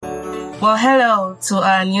Well, hello to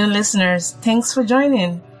our new listeners. Thanks for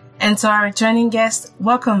joining. And to our returning guests,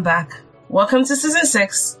 welcome back. Welcome to Season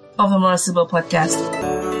 6 of the Morrisable Podcast.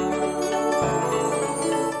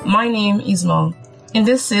 My name is Mo. In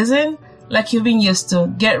this season, like you've been used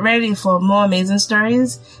to, get ready for more amazing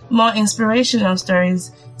stories, more inspirational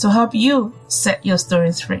stories to help you set your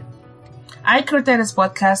stories free. I created this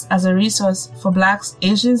podcast as a resource for Blacks,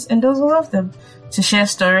 Asians, and those who love them to share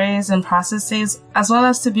stories and processes, as well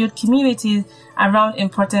as to build community around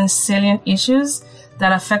important salient issues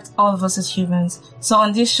that affect all of us as humans. So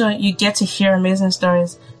on this show, you get to hear amazing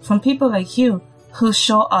stories from people like you who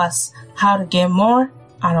show us how to get more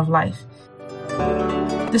out of life.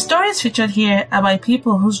 The stories featured here are by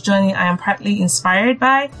people whose journey I am partly inspired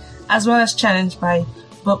by, as well as challenged by,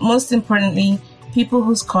 but most importantly, people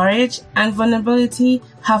whose courage and vulnerability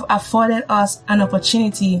have afforded us an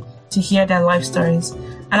opportunity to hear their life stories.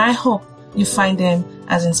 And I hope you find them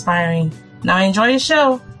as inspiring. Now enjoy the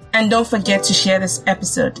show, and don't forget to share this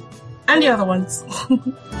episode and the other ones.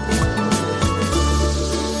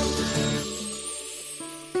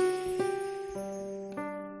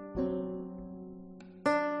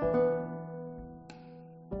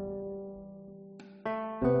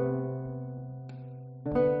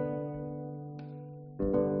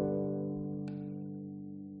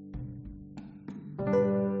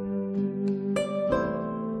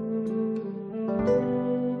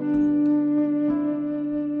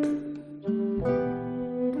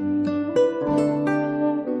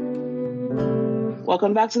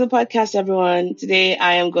 Welcome back to the podcast, everyone. Today,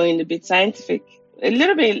 I am going to be scientific, a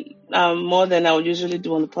little bit more than I would usually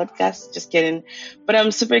do on the podcast. Just kidding. But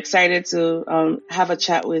I'm super excited to have a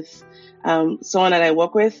chat with someone that I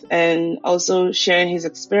work with, and also sharing his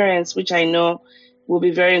experience, which I know will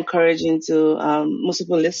be very encouraging to most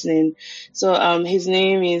people listening. So his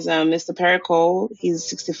name is Mr. Perry Cole. He's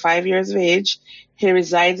 65 years of age. He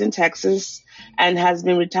resides in Texas and has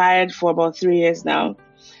been retired for about 3 years now.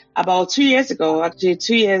 About 2 years ago, actually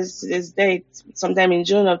 2 years to this date, sometime in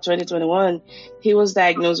June of 2021, he was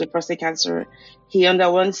diagnosed with prostate cancer. He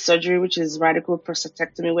underwent surgery, which is radical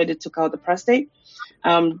prostatectomy, where they took out the prostate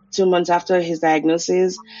 2 months after his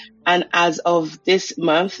diagnosis. And as of this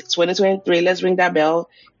month, 2023, let's ring that bell,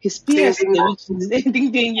 his PSA,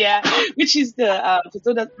 which is the,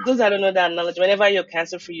 for those that don't know that knowledge, whenever you're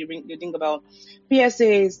cancer free, you think about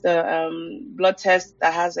PSA is the blood test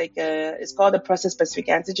that has it's called the prostate specific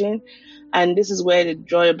antigen. And this is where they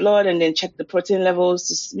draw your blood and then check the protein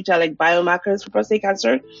levels, which are like biomarkers for prostate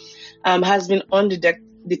cancer, has been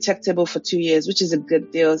undetectable for 2 years, which is a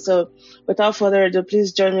good deal. So without further ado,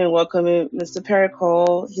 please join me in welcoming Mr. Perry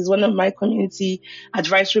Cole. He's one of my community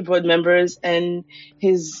advisory board members, and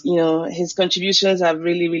his contributions have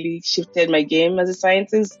really, really shifted my game as a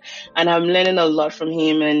scientist, and I'm learning a lot from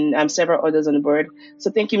him and several others on the board.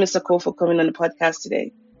 So thank you, Mr. Cole, for coming on the podcast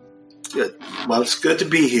today. Good. Well, it's good to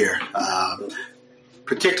be here,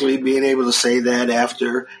 particularly being able to say that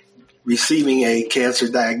after receiving a cancer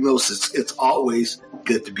diagnosis. It's always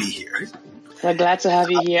good to be here. We're glad to have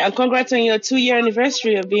you here. And congrats on your 2-year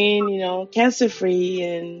anniversary of being, cancer-free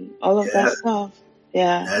and all of that stuff.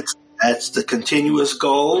 Yeah. That's the continuous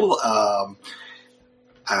goal.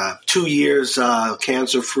 2 years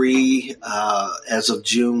cancer-free as of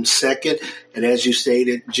June 2nd. And as you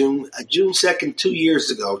stated, June 2nd, 2 years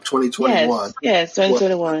ago, 2021. Yes,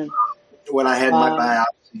 2021. When I had my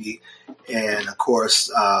biopsy. And, of course,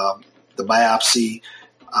 the biopsy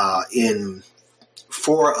in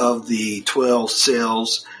 4 of the 12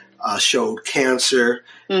 cells showed cancer.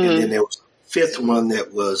 Mm-hmm. And then there was a 5th one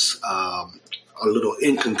that was a little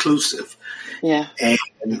inconclusive. Yeah.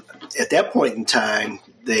 And at that point in time,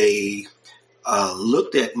 they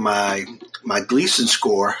looked at my Gleason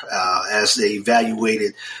score as they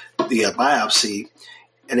evaluated the biopsy,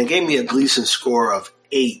 and they gave me a Gleason score of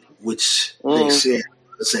 8, which they said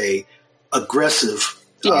was a aggressive,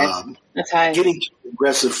 that's high. Getting to an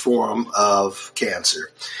aggressive form of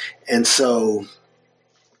cancer. And so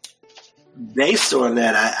based on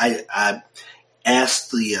that, I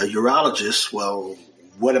asked the urologist, well,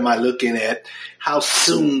 what am I looking at? How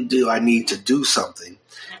soon do I need to do something?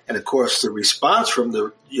 And of course, the response from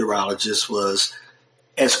the urologist was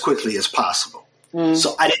as quickly as possible.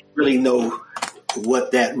 So I didn't really know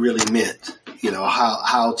what that really meant,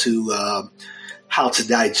 how to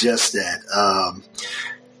digest that.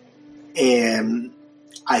 And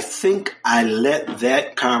I think I let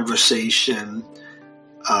that conversation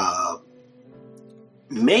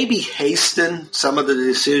maybe hasten some of the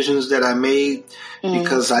decisions that I made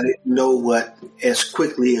because I didn't know what as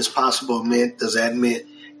quickly as possible meant. Does that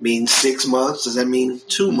mean 6 months? Does that mean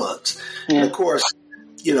 2 months? Yeah. And of course,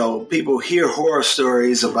 people hear horror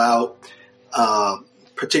stories about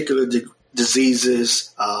particular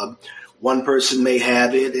diseases. One person may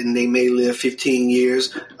have it and they may live 15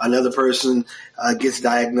 years. Another person gets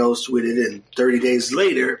diagnosed with it, and 30 days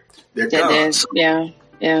later, they're gone. So, yeah.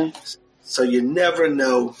 So you never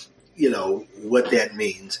know, what that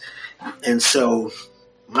means. And so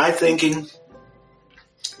my thinking,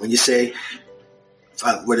 when you say, if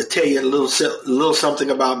I were to tell you a little something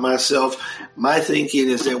about myself, my thinking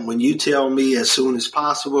is that when you tell me as soon as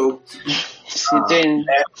possible,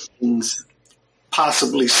 that means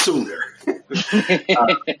possibly sooner.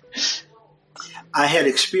 I had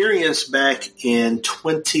experienced back in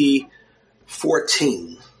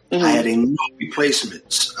 2014. I had a knee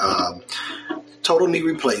replacement, total knee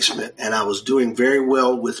replacement, and I was doing very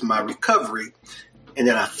well with my recovery. And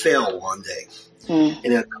then I fell one day. And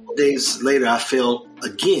then a couple of days later, I fell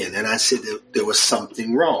again, and I said that there was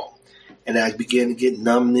something wrong. And I began to get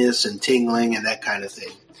numbness and tingling and that kind of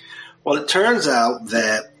thing. Well, it turns out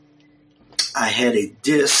that I had a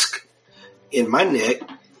disc in my neck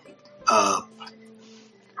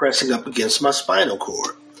pressing up against my spinal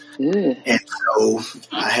cord. And so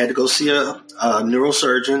I had to go see a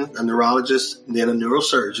neurosurgeon, a neurologist, and then a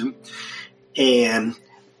neurosurgeon. And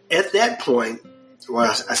at that point,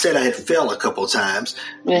 well, I said I had fell a couple of times.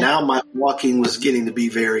 Now my walking was getting to be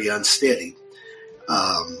very unsteady.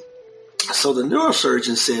 So the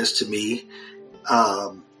neurosurgeon says to me,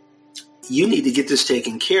 you need to get this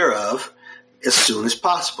taken care of as soon as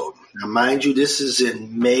possible. Now, mind you, this is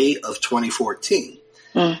in May of 2014.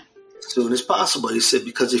 As soon as possible. He said,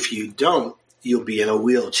 because if you don't, you'll be in a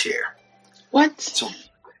wheelchair. What?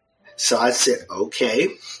 So I said, okay.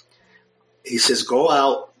 He says, go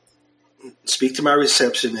out, speak to my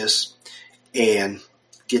receptionist, and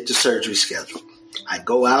get the surgery scheduled. I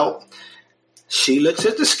go out. She looks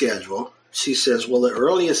at the schedule. She says, well, the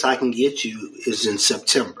earliest I can get you is in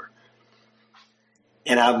September.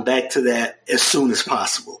 And I'm back to that as soon as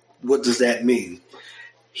possible. What does that mean?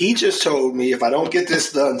 He just told me if I don't get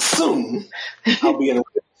this done soon, I'll be in a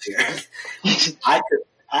wheelchair.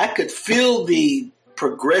 I could feel the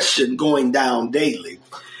progression going down daily.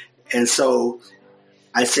 And so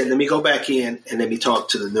I said, let me go back in and let me talk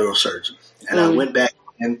to the neurosurgeon. And I went back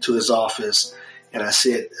into his office and I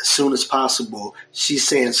said, as soon as possible. She's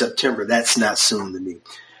saying September. That's not soon to me.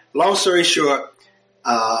 Long story short,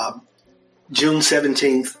 June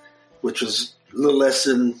 17th, which was a little less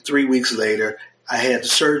than 3 weeks later, I had the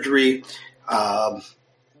surgery,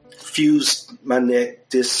 fused my neck,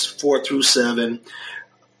 discs 4 through 7.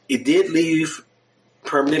 It did leave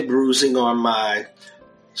permanent bruising on my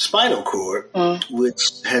spinal cord,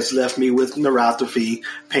 which has left me with neuropathy,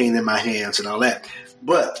 pain in my hands and all that.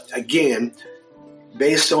 But again,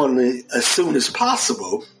 based on the as soon as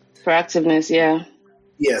possible. Proactiveness, yeah.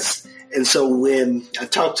 Yes. And so when I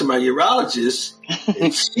talked to my urologist,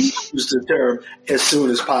 and she used the term as soon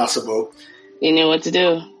as possible. You knew what to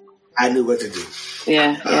do. I knew what to do.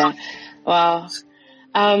 Yeah. Wow.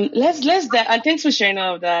 Let's and thanks for sharing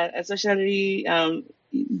all of that, especially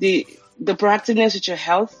the proactiveness with your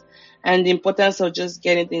health and the importance of just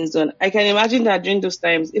getting things done. I can imagine that during those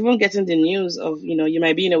times, even getting the news of, you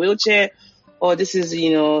might be in a wheelchair, or this is,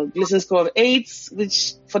 Gleason score of 8,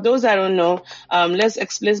 which for those that don't know,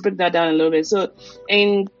 let's break that down a little bit. So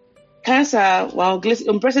in cancer,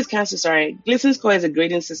 prostate cancer, Gleason score is a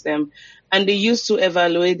grading system, and they used to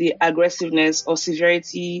evaluate the aggressiveness or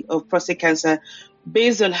severity of prostate cancer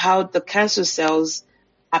based on how the cancer cells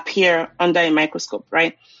appear under a microscope,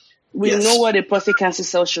 right? We know what a prostate cancer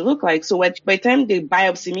cell should look like. So by the time they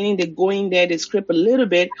biopsy, meaning they go in there, they scrape a little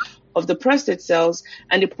bit of the prostate cells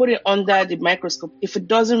and they put it under the microscope. If it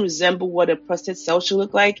doesn't resemble what a prostate cell should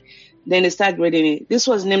look like, then they start grading it. This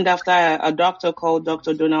was named after a doctor called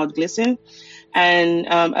Dr. Donald Gleason. And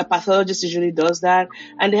a pathologist usually does that.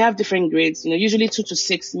 And they have different grades. Usually 2 to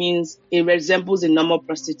 6 means it resembles a normal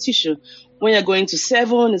prostate tissue. When you're going to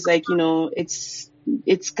 7, it's like,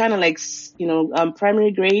 it's kind of like,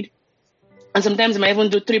 primary grade. And sometimes they might even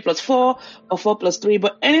do 3 plus 4 or 4 plus 3.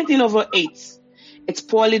 But anything over 8, it's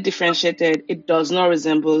poorly differentiated. It does not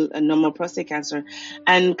resemble a normal prostate cancer.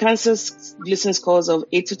 And cancer's Gleason scores of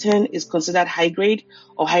 8 to 10 is considered high grade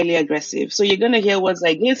or highly aggressive. So you're going to hear words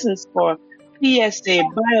like Gleason score, PSA,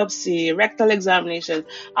 biopsy, rectal examination.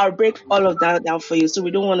 I'll break all of that down for you, so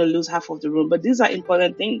we don't want to lose half of the room. But these are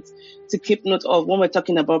important things to keep note of when we're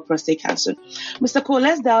talking about prostate cancer. Mr. Cole,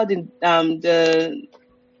 let's dial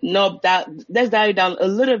let's dial it down a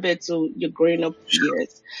little bit to your growing up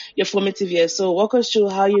years, your formative years. So walk us through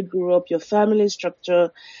how you grew up, your family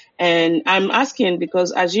structure, And I'm asking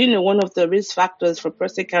because, as you know, one of the risk factors for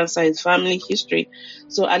prostate cancer is family history.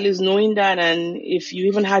 So at least knowing that, and if you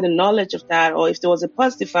even had the knowledge of that, or if there was a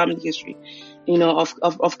positive family history,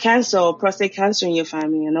 of cancer or prostate cancer in your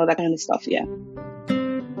family and all that kind of stuff. Yeah.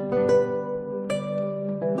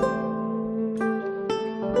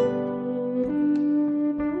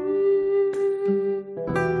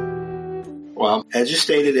 Well, as you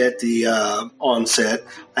stated at the onset,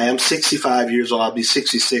 I am 65 years old. I'll be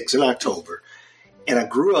 66 in October. And I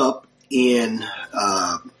grew up in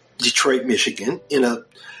Detroit, Michigan, in a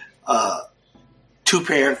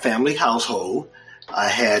two-parent family household. I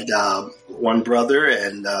had one brother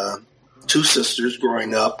and two sisters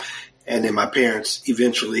growing up. And then my parents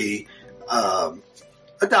eventually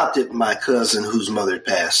adopted my cousin whose mother had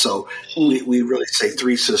passed. So we really say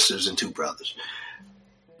three sisters and two brothers.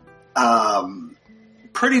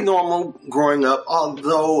 Pretty normal growing up,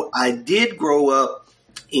 although I did grow up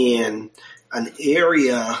in an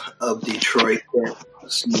area of Detroit that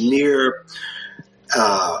was near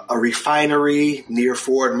a refinery, near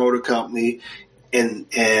Ford Motor Company, and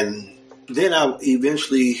then I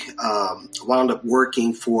eventually wound up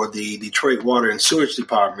working for the Detroit Water and Sewage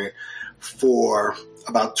Department for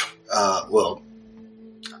about, I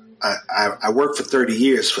worked for 30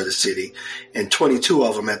 years for the city, and 22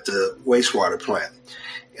 of them at the wastewater plant.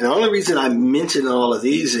 And the only reason I mention all of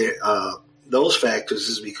those factors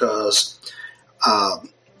is because all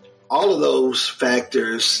of those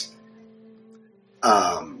factors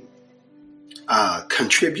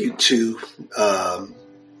contribute to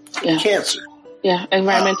cancer. Yeah,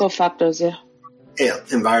 environmental factors. Yeah,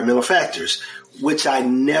 environmental factors, which I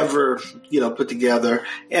never, put together,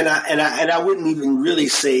 and I wouldn't even really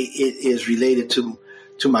say it is related to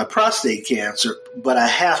my prostate cancer, but I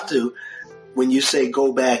have to. When you say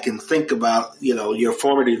go back and think about, your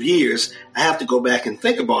formative years, I have to go back and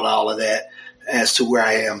think about all of that as to where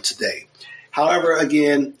I am today. However,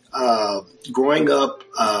 again, growing up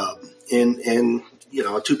in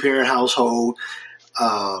a two-parent household,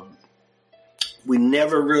 we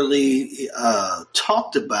never really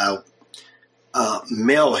talked about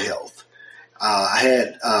male health. I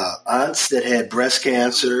had aunts that had breast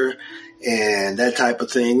cancer and that type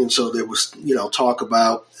of thing. And so there was, talk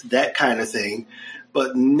about that kind of thing,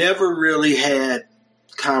 but never really had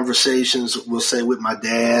conversations, we'll say, with my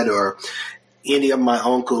dad or any of my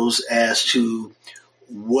uncles as to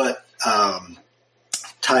what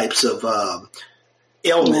types of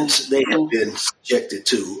ailments they had been subjected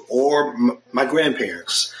to, or my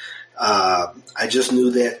grandparents. I just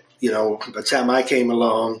knew that, by the time I came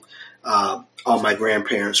along, all my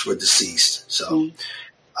grandparents were deceased.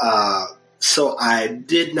 So I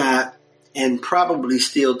did not, and probably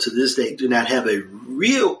still to this day, do not have a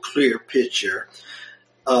real clear picture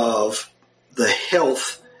of the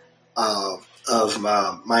health of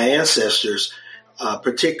my ancestors,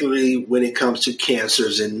 particularly when it comes to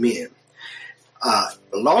cancers in men.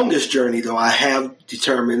 Along this journey, though, I have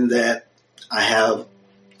determined that I have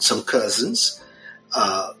some cousins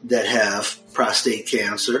that have prostate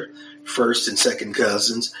cancer, first and second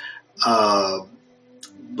cousins,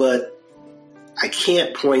 but I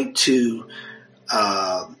can't point to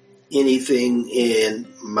anything in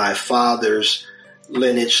my father's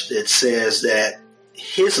lineage that says that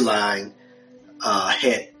his line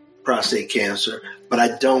had prostate cancer, but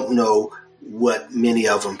I don't know what many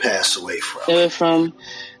of them passed away from.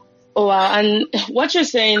 Oh, wow. And what you're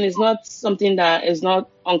saying is not something that is not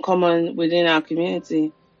uncommon within our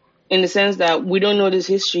community, in the sense that we don't know this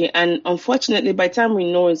history. And unfortunately, by the time we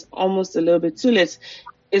know, it's almost a little bit too late.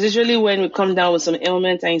 It's usually when we come down with some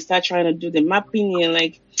ailment and you start trying to do the mapping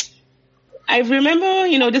and I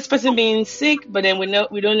remember, this person being sick, but then we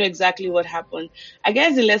don't know exactly what happened. I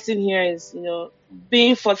guess the lesson here is,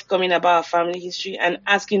 being forthcoming about our family history and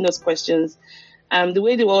asking those questions. The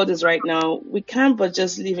way the world is right now, we can't but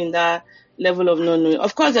just live in that level of not knowing.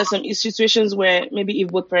 Of course, there's some situations where maybe if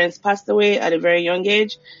both parents passed away at a very young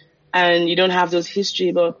age and you don't have those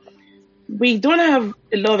history, but we don't have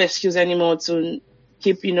a lot of excuse anymore to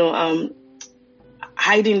keep,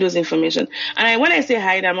 hiding those information. And when I say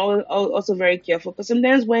hide, I'm also very careful, because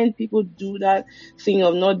sometimes when people do that thing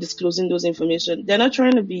of not disclosing those information, they're not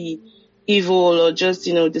trying to be evil or just,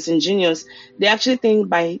 disingenuous. They actually think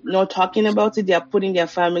by not talking about it, they are putting their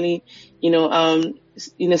family, in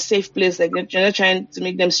a safe place. Like they're not trying to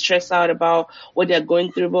make them stress out about what they're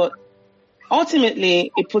going through, but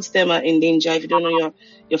ultimately it puts them in danger if you don't know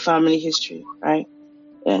your family history, right?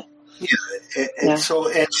 Yeah. Yeah. And so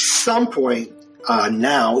at some point,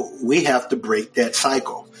 now we have to break that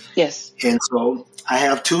cycle. Yes. And so I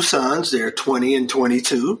have two sons. They're 20 and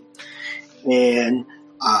 22. And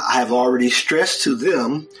I have already stressed to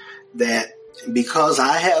them that because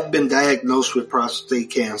I have been diagnosed with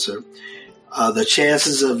prostate cancer, the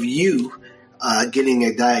chances of you getting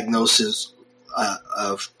a diagnosis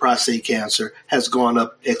of prostate cancer has gone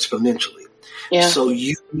up exponentially. Yeah. So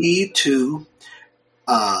you need to,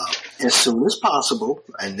 as soon as possible,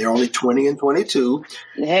 and they're only 20 and 22.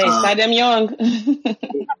 Hey, start them young.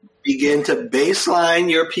 Begin to baseline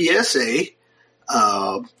your PSA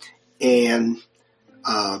and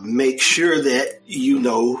make sure that you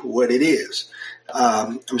know what it is.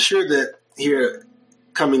 I'm sure that here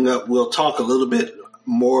coming up, we'll talk a little bit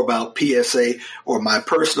more about PSA or my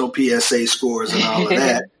personal PSA scores and all of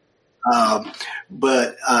that.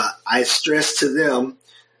 But I stress to them,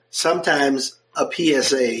 sometimes a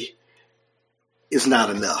PSA is not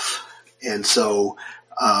enough. And so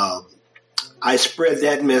I spread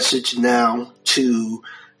that message now to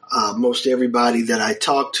most everybody that I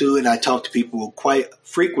talk to, and I talk to people quite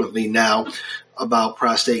frequently now about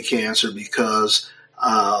prostate cancer because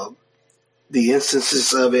the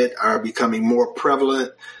instances of it are becoming more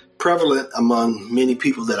prevalent among many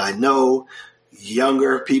people that I know,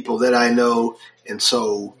 younger people that I know. And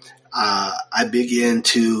so I begin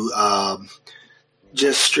to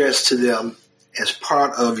just stress to them, as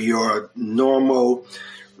part of your normal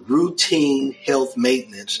routine health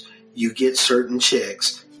maintenance, you get certain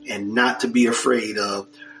checks, and not to be afraid of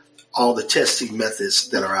all the testing methods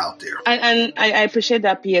that are out there. And I appreciate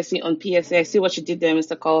that PSA on PSA. I see what you did there,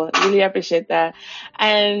 Mr. Cole. I really appreciate that.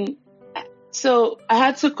 And so I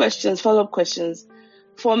had two questions, follow-up questions.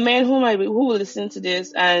 For men who will listen to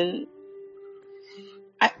this, and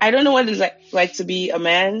I don't know what it's like to be a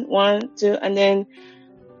man, one, two, and then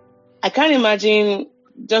I can't imagine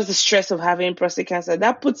just the stress of having prostate cancer.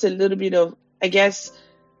 That puts a little bit of, I guess,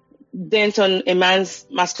 dent on a man's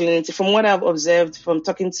masculinity, from what I've observed from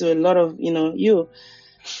talking to a lot of, you.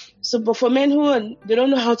 So, but for men they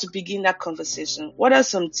don't know how to begin that conversation, what are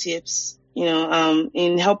some tips,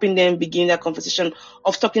 in helping them begin that conversation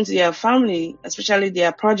of talking to their family, especially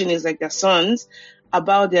their progenies, like their sons,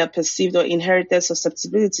 about their perceived or inherited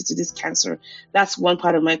susceptibility to this cancer? That's one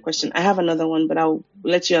part of my question. I have another one, but I'll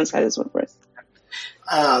let you answer this one first.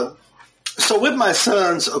 So with my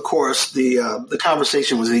sons, of course, the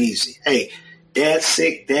conversation was easy. Hey, Dad's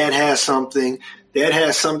sick. Dad has something. Dad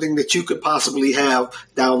has something that you could possibly have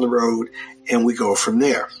down the road, and we go from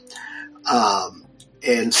there.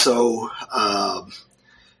 And so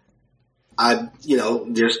I,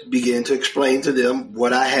 just began to explain to them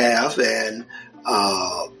what I have and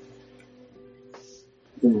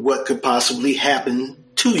what could possibly happen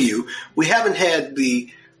to you. We haven't had the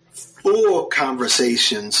full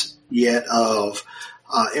conversations yet of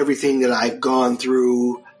everything that I've gone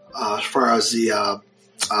through as far as the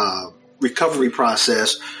recovery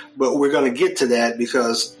process, but we're going to get to that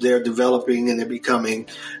because they're developing and they're becoming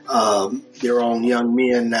their own young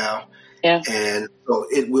men now. Yeah. And so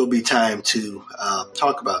it will be time to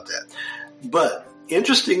talk about that. But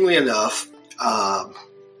interestingly enough, a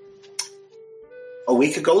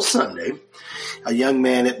week ago Sunday, a young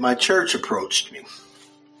man at my church approached me,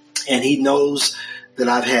 and he knows that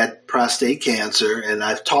I've had prostate cancer, and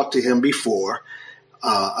I've talked to him before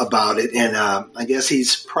about it. And I guess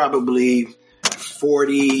he's probably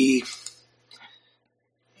 40.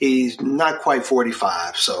 He's not quite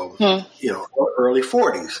 45, so, early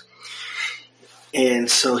 40s. And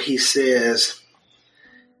so he says,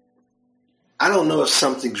 I don't know if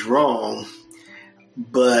something's wrong,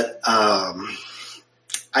 but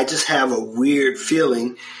I just have a weird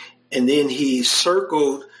feeling. And then he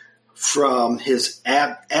circled from his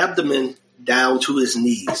abdomen down to his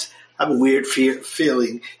knees. I have a weird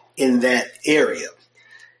feeling in that area.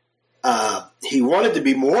 He wanted to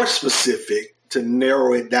be more specific to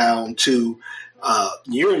narrow it down to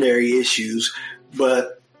urinary issues,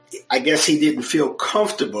 but I guess he didn't feel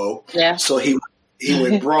comfortable. Yeah. So he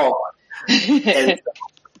went broad. and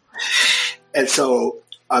so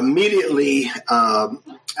immediately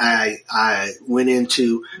I went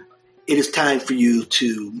into, it is time for you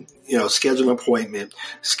to schedule an appointment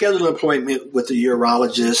with the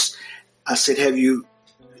urologist. I said, have you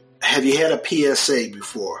had a PSA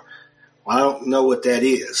before? Well, I don't know what that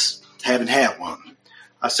is. Haven't had one.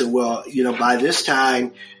 I said, well, by this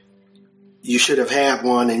time you should have had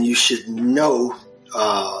one and you should know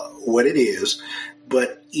what it is.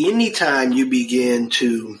 But anytime you begin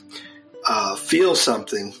to feel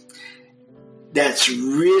something, that's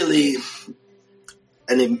really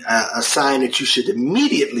a sign that you should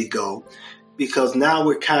immediately go, because now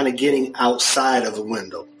we're kind of getting outside of the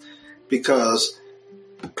window, because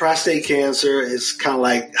prostate cancer is kind of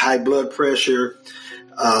like high blood pressure.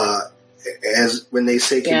 as when they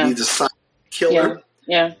say can be the silent killer.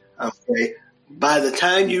 Yeah. Okay. By the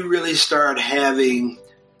time you really start having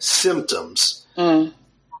symptoms,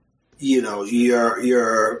 you know,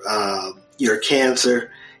 your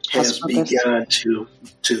cancer has begun to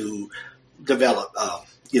develop,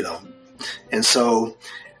 you know, and so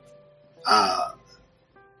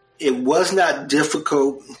it was not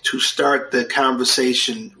difficult to start the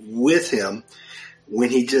conversation with him when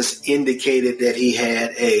he just indicated that he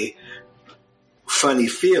had a funny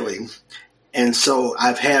feeling. And so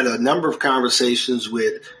I've had a number of conversations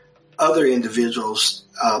with other individuals,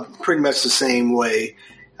 pretty much the same way.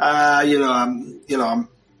 I'm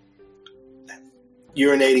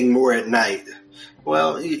urinating more at night.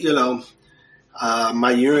 Well,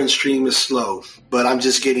 my urine stream is slow, but I'm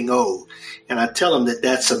just getting old. And I tell them that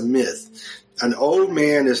that's a myth. An old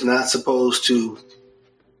man is not supposed to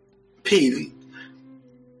pee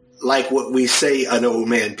like what we say an old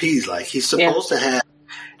man pees like. He's supposed to have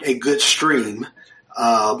a good stream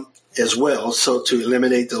as well, so to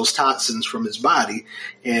eliminate those toxins from his body.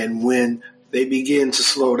 And when they begin to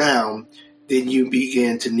slow down, then you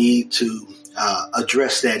begin to need to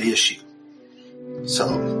address that issue. So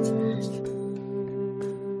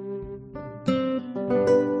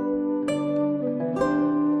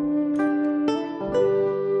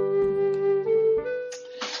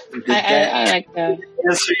I like that.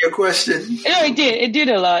 Answer your question? No, it did. It did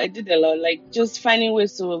a lot. Like just finding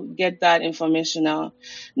ways to get that information out.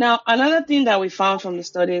 Now, another thing that we found from the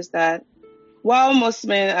study is that while most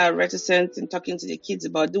men are reticent in talking to their kids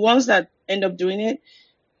about, the ones that end up doing it,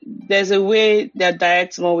 there's a way they're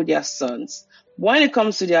direct more with their sons. When it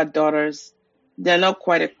comes to their daughters, they're not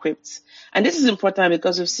quite equipped. And this is important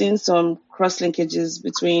because we've seen some cross-linkages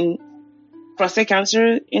between prostate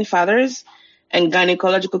cancer in fathers and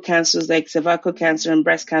gynecological cancers like cervical cancer and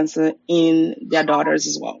breast cancer in their daughters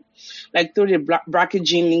as well. Like through the BRCA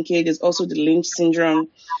gene linkage, there's also the Lynch syndrome.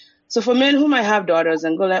 So for men who might have daughters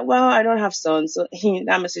and go like, well, I don't have sons, so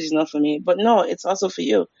that message is not for me. But no, it's also for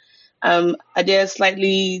you. Are there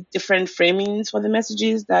slightly different framings for the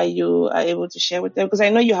messages that you are able to share with them? Because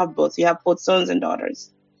I know you have both. You have both sons and daughters.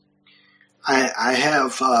 I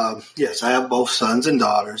have, yes, I have both sons and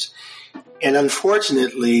daughters. And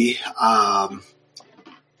unfortunately, I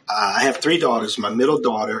have three daughters. My middle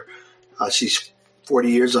daughter, she's 40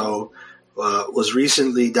 years old, was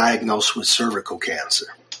recently diagnosed with cervical cancer.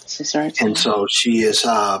 And so she is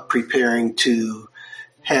preparing to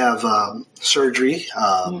have surgery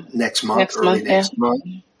next month.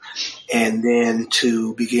 And then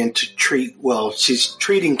to begin to treat. Well, she's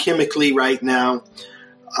treating chemically right now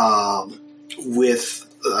with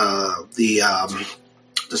the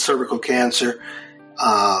cervical cancer.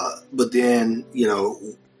 But then,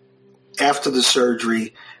 after the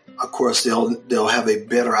surgery, of course, they'll have a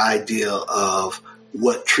better idea of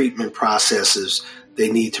what treatment processes they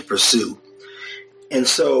need to pursue. And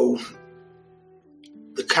so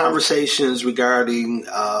the conversations regarding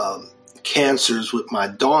cancers with my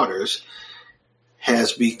daughters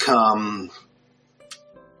has become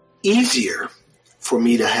easier for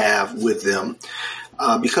me to have with them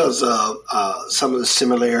because of some of the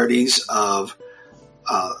similarities of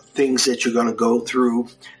things that you're going to go through.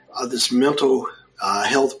 This mental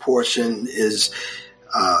health portion is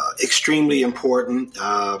extremely important.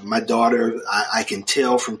 My daughter, I can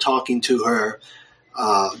tell from talking to her,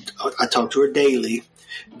 I talk to her daily,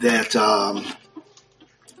 that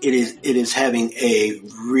it is having a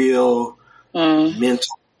real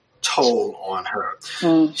mental toll on her.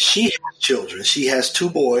 She has children. She has two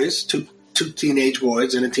boys, two teenage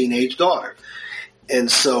boys and a teenage daughter.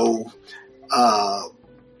 And so,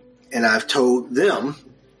 and I've told them,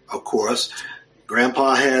 of course,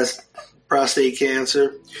 Grandpa has prostate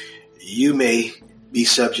cancer. You may be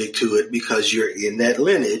subject to it because you're in that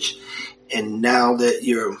lineage. And now that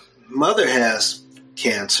your mother has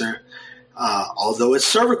cancer, although it's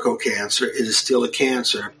cervical cancer, it is still a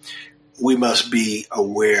cancer. We must be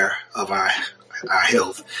aware of our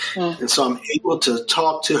health. And so I'm able to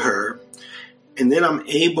talk to her, and then I'm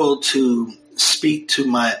able to speak to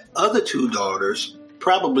my other two daughters,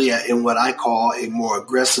 probably in what I call a more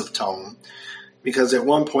aggressive tone, because at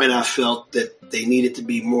one point I felt that they needed to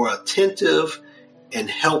be more attentive and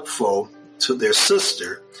helpful to their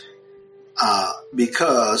sister,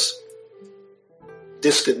 because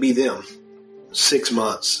this could be them 6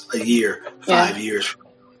 months, a year, 5 years.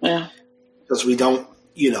 Because we don't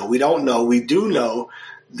know. We do know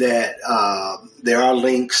that there are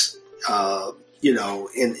links,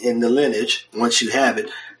 in the lineage once you have it,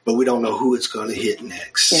 but we don't know who it's going to hit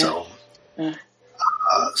next. So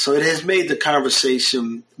it has made the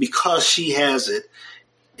conversation, because she has it,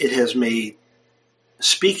 it has made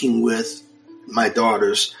speaking with my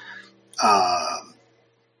daughters a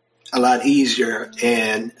lot easier.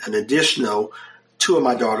 And an additional, 2 of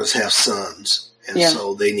my daughters have sons, and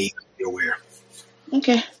so they need to be aware.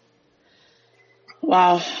 Okay.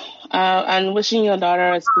 Wow. And wishing your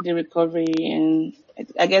daughter a speedy recovery, and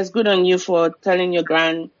I guess good on you for telling your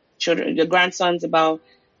grandsons about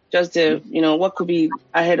just the, what could be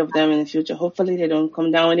ahead of them in the future. Hopefully they don't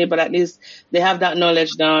come down with it, but at least they have that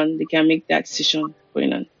knowledge down. They can make that decision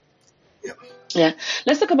going on. Yeah. Yeah.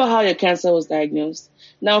 Let's talk about how your cancer was diagnosed.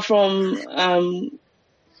 Now, from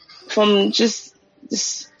just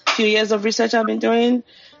this few years of research I've been doing,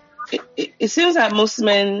 it seems that most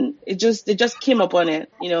men, they just came upon it.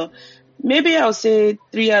 Maybe I would say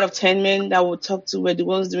 3 out of 10 men that I would talk to were the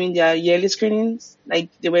ones doing their yearly screenings. Like,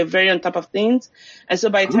 they were very on top of things. And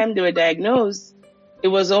so by the time they were diagnosed, it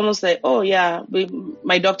was almost like, oh yeah,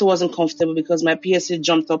 my doctor wasn't comfortable because my PSA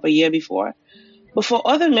jumped up a year before. But for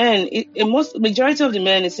other men, majority of the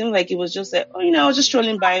men, it seemed like it was just like, I was just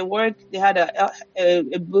strolling by work. They had a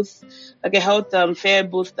booth, like a health fair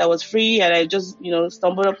booth that was free, and I just,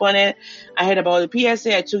 stumbled upon it. I heard about the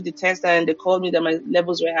PSA. I took the test, and they called me that my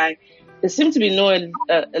levels were high. There seemed to be a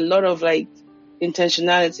lot of like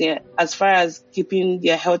intentionality as far as keeping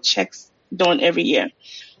their health checks done every year.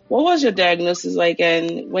 What was your diagnosis like?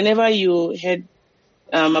 And whenever you heard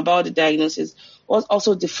about the diagnosis, what was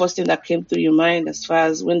also the first thing that came through your mind as far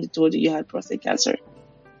as when they told you had prostate cancer?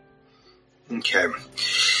 Okay.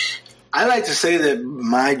 I like to say that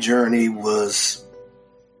my journey was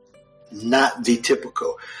not the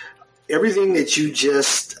typical. Everything that you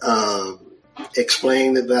just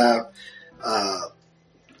explained about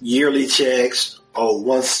yearly checks or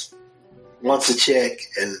once a check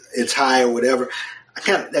and it's high or whatever, I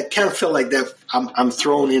kind of felt like that. I'm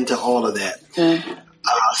thrown into all of that.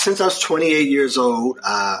 Since I was 28 years old,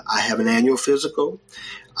 I have an annual physical.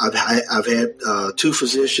 I've had 2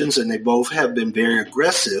 physicians, and they both have been very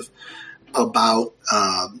aggressive about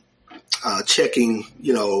checking,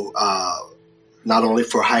 not only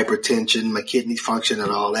for hypertension, my kidney function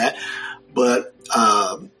and all that, but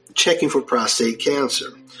checking for prostate cancer.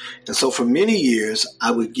 And so for many years,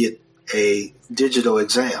 I would get a digital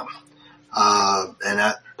exam. And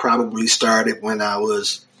I probably started when I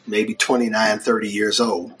was maybe 29, 30 years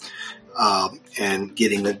old, and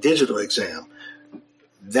getting a digital exam.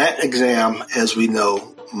 That exam, as we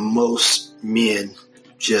know, most men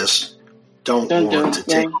just don't want to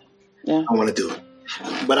take. Don't want to do it.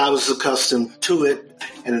 But I was accustomed to it.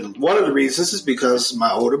 And one of the reasons is because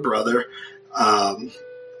my older brother,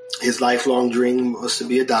 his lifelong dream was to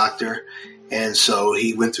be a doctor. And so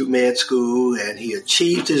he went through med school and he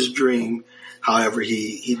achieved his dream. However,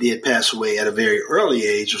 he did pass away at a very early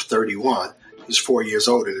age of 31. He's 4 years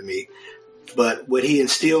older than me. But what he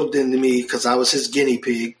instilled into me, because I was his guinea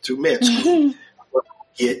pig through med school,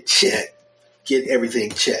 get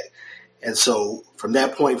everything checked. And so from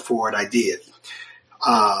that point forward, I did.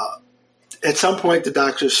 At some point, the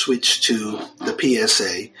doctor switched to the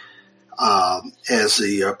PSA as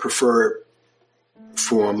the preferred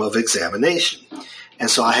form of examination. And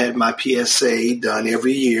so I had my PSA done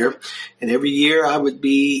every year. And every year I would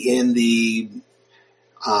be in the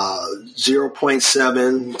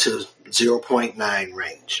 0.7 to 0.9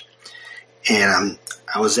 range. And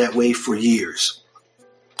I was that way for years.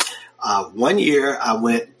 1 year I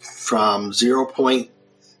went from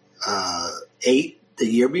 0.8 the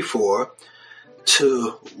year before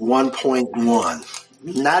to 1.1.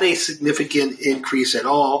 Not a significant increase at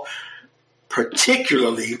all,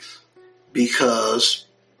 particularly because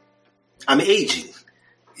I'm aging,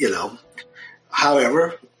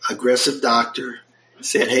 However, aggressive doctor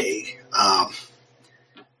said, hey,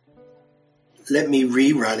 let me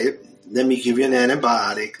rerun it. Let me give you an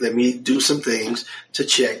antibiotic. Let me do some things to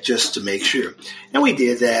check just to make sure. And we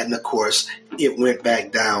did that. And of course, it went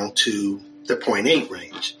back down to the 0.8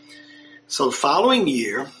 range. So the following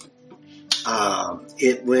year,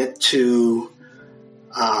 it went to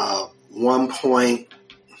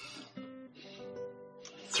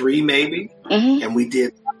 1.3 maybe. Mm-hmm. And we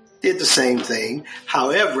did the same thing.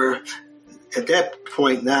 However, at that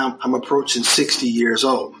point now, I'm approaching 60 years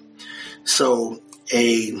old. So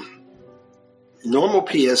a normal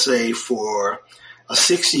PSA for a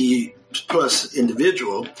 60-plus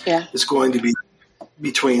individual is going to be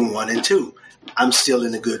between 1 and 2. I'm still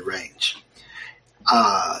in a good range.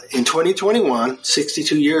 In 2021,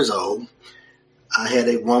 62 years old, I had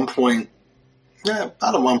a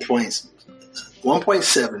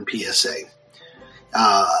 1.7 PSA.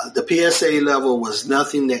 The PSA level was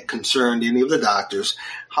nothing that concerned any of the doctors.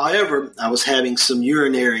 However, I was having some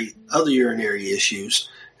other urinary issues,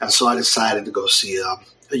 And so I decided to go see a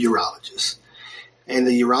urologist. And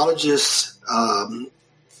the urologist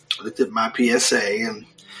looked at my PSA, and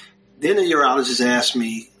then the urologist asked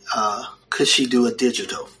me, could she do a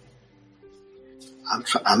digital?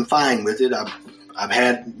 I'm fine with it. I've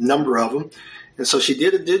had a number of them. And so she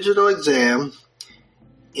did a digital exam,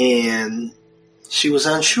 and she was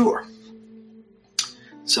unsure.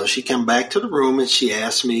 So she came back to the room and she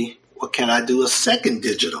asked me, well, can I do a second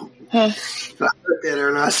digital? I looked at her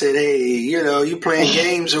and I said, hey, you playing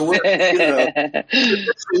games or what?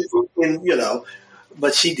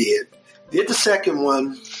 But she did the second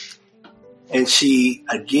one. And she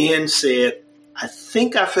again said, I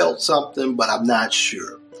think I felt something, but I'm not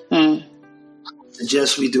sure.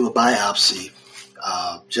 Suggest we do a biopsy,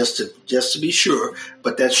 just to be sure,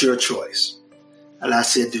 but that's your choice. And I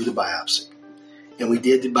said, do the biopsy. And we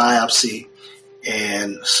did the biopsy.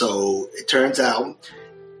 And so it turns out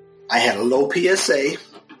I had a low PSA,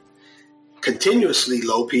 continuously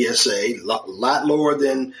low PSA, a lot lower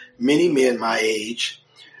than many men my age.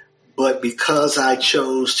 But because I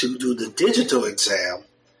chose to do the digital exam,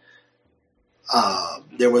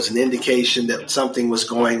 there was an indication that something was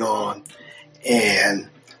going on. And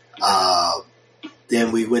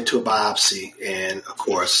then we went to a biopsy. And, of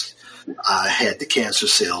course, I had the cancer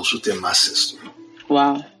cells within my system.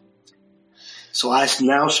 Wow. So I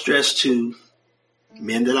now stress to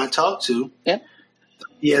men that I talk to, yep,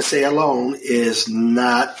 the PSA alone is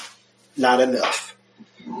not enough.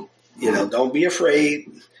 Don't be afraid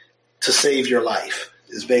to save your life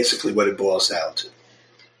is basically what it boils down to.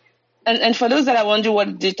 And for those that are wondering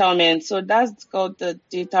what data meant, so that's called the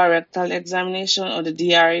data rectal examination, or the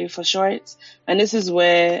DRE for short. And this is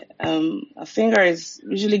where a finger is,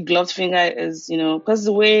 usually gloved finger is, because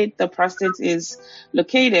the way the prostate is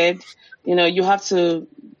located, you have to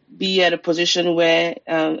be at a position where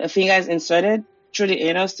a finger is inserted through the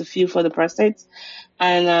anus to feel for the prostate.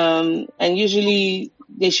 And usually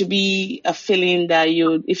there should be a feeling that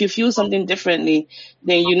if you feel something differently,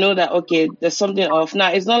 then you know that, okay, there's something off.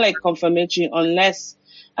 Now, it's not like confirmatory unless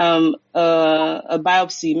a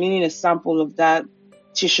biopsy, meaning a sample of that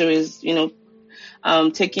tissue is,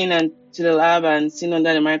 taken and to the lab and seen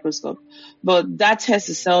under the microscope. But that test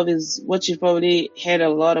itself is what you've probably heard a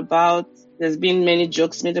lot about. There's been many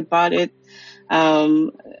jokes made about it.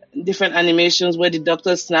 Different animations where the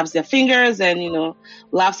doctor snaps their fingers and,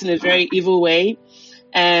 laughs in a very evil way.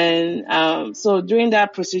 And so during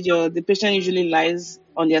that procedure, the patient usually lies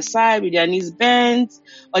on their side with their knees bent,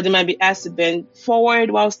 or they might be asked to bend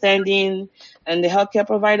forward while standing, and the healthcare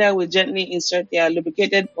provider will gently insert their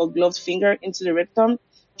lubricated or gloved finger into the rectum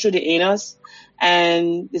through the anus.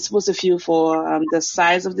 And they're supposed to feel for the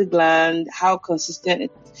size of the gland, how consistent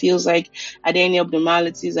it feels like, are there any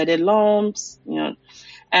abnormalities, are there lumps,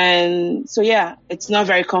 And so, yeah, it's not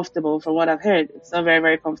very comfortable from what I've heard. It's not very,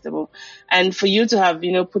 very comfortable. And for you to have,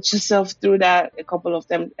 put yourself through that a couple of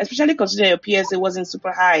times, especially considering your PSA wasn't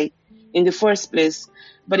super high in the first place,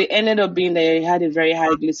 but it ended up being that you had a very high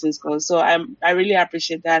glycine score. So I really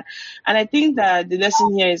appreciate that. And I think that the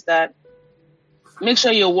lesson here is that make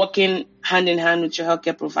sure you're working hand in hand with your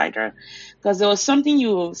healthcare provider. Because there was something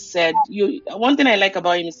you said. One thing I like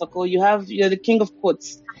about you, Mr. Cole, you're the king of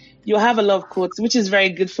quotes. You have a lot of quotes, which is very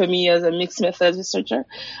good for me as a mixed methods researcher.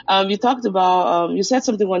 You talked about, you said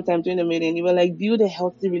something one time during the meeting. You were like, build a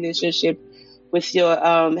healthy relationship with your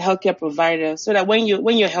healthcare provider, so that when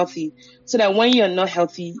you're healthy, so that when you're not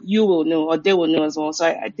healthy, you will know, or they will know as well. So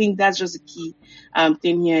I think that's just the key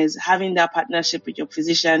thing here, is having that partnership with your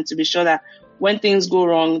physician to be sure that when things go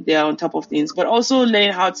wrong, they are on top of things, but also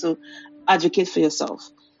learning how to advocate for yourself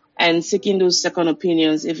and seeking those second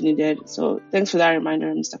opinions if needed. So thanks for that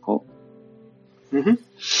reminder, Mr. Cole. Mm-hmm.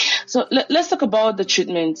 So let's talk about the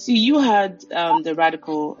treatment. See, you had the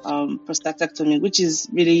radical prostatectomy, which is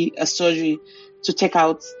really a surgery to take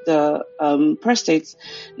out the prostate.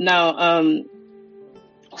 Now,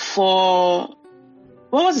 what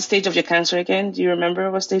was the stage of your cancer again? Do you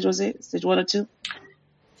remember what stage was it? Stage 1 or 2?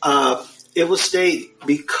 It was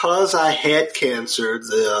because I had cancer,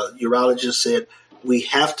 the urologist said, we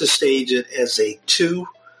have to stage it as a 2.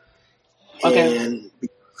 Okay.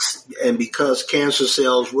 And because cancer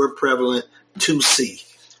cells were prevalent, 2C.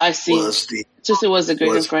 I see. 2C was the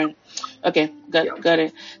greatest grade. Okay, got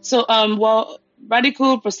it. So,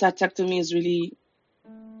 radical prostatectomy is really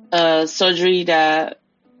a surgery that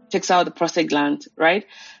takes out the prostate gland, right?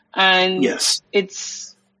 And yes,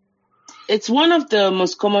 it's one of the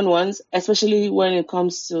most common ones, especially when it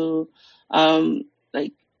comes to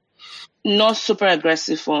not super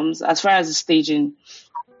aggressive forms as far as the staging.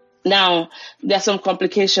 Now, there are some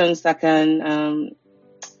complications that can,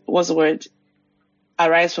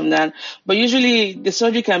 arise from that. But usually the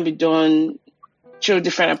surgery can be done through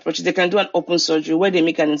different approaches. They can do an open surgery where they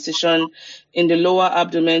make an incision in the lower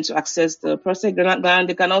abdomen to access the prostate gland.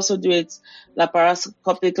 They can also do it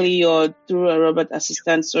laparoscopically or through a robot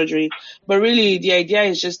assisted surgery. But really, the idea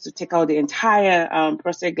is just to take out the entire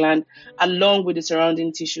prostate gland along with the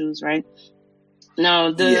surrounding tissues, right?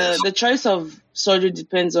 Now, the choice of surgery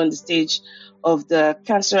depends on the stage of the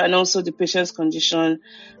cancer and also the patient's condition.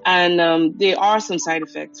 And there are some side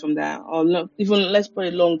effects from that, or even, let's put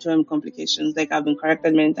it, long-term complications, like I've been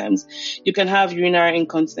corrected many times. You can have urinary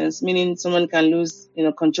incontinence, meaning someone can lose,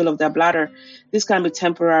 control of their bladder. This can be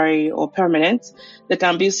temporary or permanent. There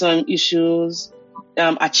can be some issues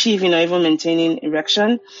achieving or even maintaining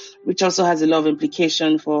erection, which also has a lot of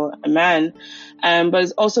implication for a man. But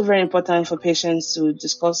it's also very important for patients to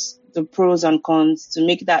discuss the pros and cons to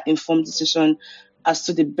make that informed decision as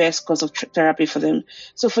to the best course of therapy for them.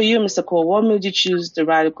 So for you, Mr. Cole, what made you choose the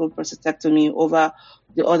radical prostatectomy over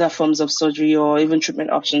the other forms of surgery or even treatment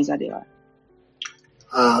options that there are?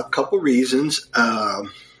 A couple reasons.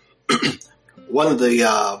 One of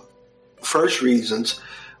the first reasons,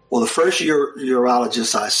 the first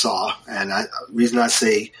urologist I saw, and the reason I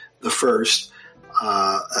say the first,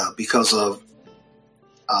 because of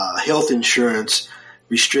health insurance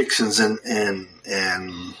restrictions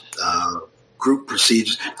and group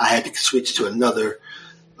procedures, I had to switch to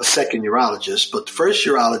a second urologist. But the first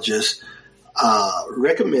urologist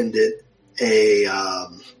recommended a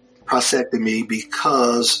prostatectomy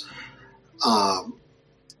because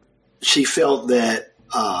she felt that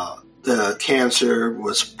the cancer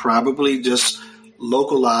was probably just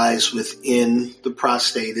localized within the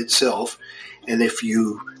prostate itself. And if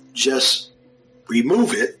you just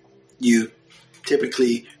remove it, you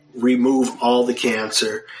typically remove all the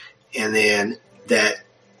cancer, and then that,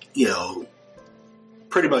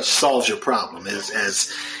 pretty much solves your problem,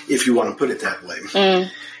 as if you want to put it that way. Mm.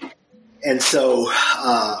 And so,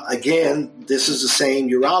 again, this is the same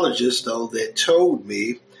urologist, though, that told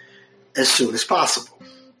me as soon as possible.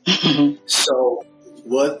 So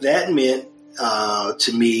what that meant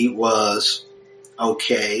to me was,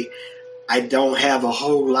 okay, I don't have a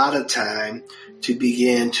whole lot of time to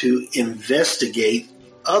begin to investigate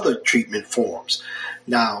other treatment forms.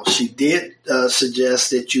 Now, she did suggest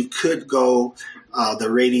that you could go the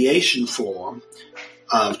radiation form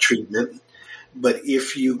of treatment, but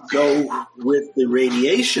if you go with the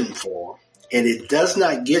radiation form and it does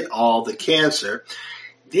not get all the cancer,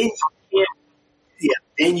 then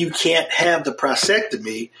you can't have the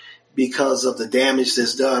prostatectomy because of the damage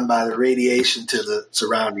that's done by the radiation to the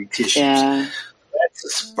surrounding tissues. Yeah. That's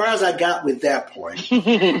as far as I got with that point.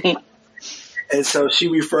 And so she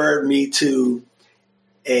referred me to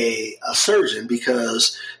a surgeon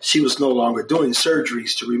because she was no longer doing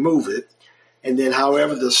surgeries to remove it. And then,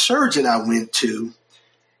 however, the surgeon I went to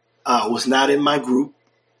was not in my group,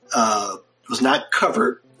 was not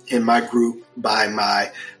covered in my group by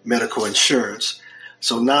my medical insurance.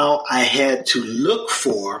 So now I had to look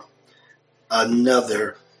for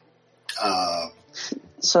another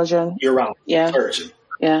surgeon. Surgeon.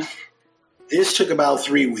 Yeah. This took about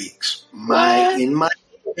 3 weeks. In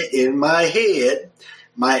my head,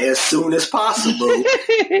 my as soon as possible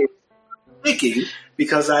thinking,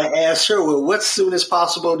 because I asked her, well, what's soon as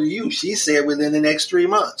possible to you? She said within the next 3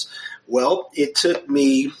 months. Well, it took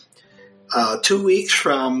me 2 weeks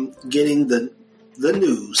from getting the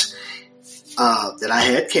news that I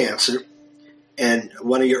had cancer. And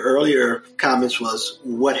one of your earlier comments was,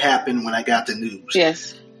 what happened when I got the news?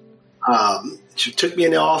 Yes. She took me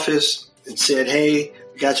in the office and said, hey,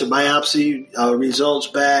 we got your biopsy results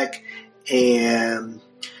back. And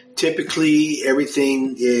typically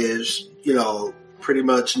everything is, pretty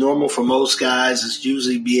much normal for most guys. It's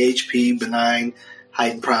usually BHP, benign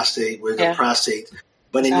heightened prostate, where the prostate.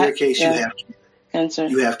 But in your case, you have cancer.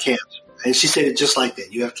 You have cancer. And she said it just like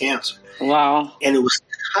that. You have cancer. Wow. And it was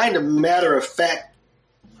kind of matter of fact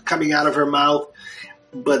coming out of her mouth,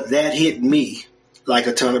 but that hit me like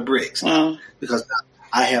a ton of bricks because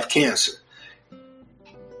I have cancer.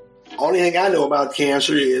 Only thing I know about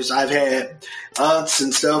cancer is I've had aunts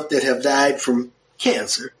and stuff that have died from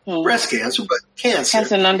cancer, breast cancer, but cancer.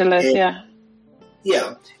 Cancer nonetheless, yeah.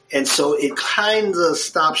 Yeah. And so it kind of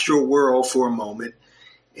stops your world for a moment.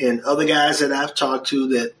 And other guys that I've talked to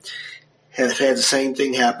that have had the same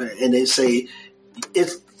thing happen, and they say,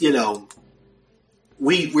 it's,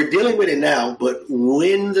 we're dealing with it now, but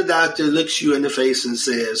when the doctor looks you in the face and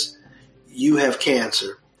says, you have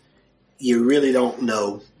cancer, you really don't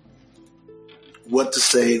know what to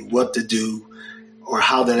say, what to do, or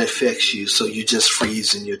how that affects you. So you just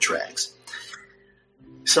freeze in your tracks.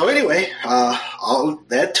 So anyway, all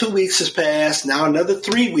that 2 weeks has passed. Now another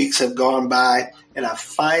 3 weeks have gone by, and I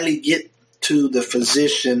finally get to the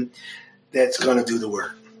physician that's going to do the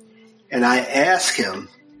work. And I ask him,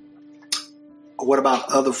 what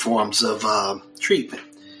about other forms of treatment?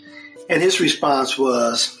 And his response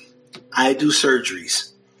was, I do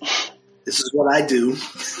surgeries. This is what I do.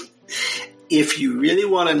 If you really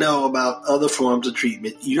want to know about other forms of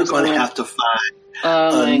treatment, you're going to have to find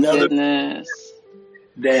another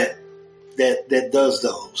that does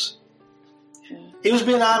those. He was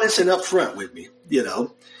being honest and upfront with me,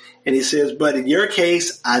 and he says, but in your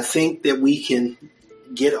case, I think that we can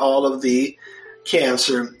get all of the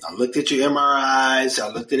cancer. I looked at your MRIs. I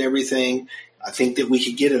looked at everything. I think that we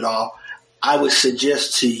could get it all. I would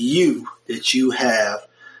suggest to you that you have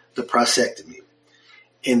the prostatectomy.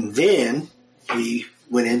 And then we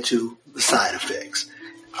went into the side effects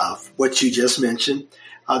of what you just mentioned.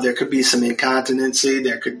 There could be some incontinency.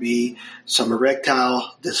 There could be some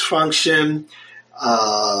erectile dysfunction.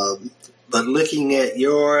 But looking at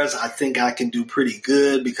yours, I think I can do pretty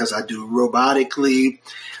good because I do robotically.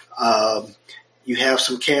 You have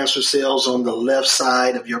some cancer cells on the left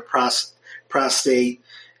side of your prostate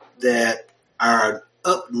that are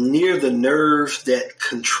up near the nerve that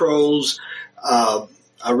controls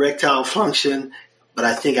erectile function, but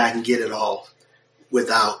I think I can get it all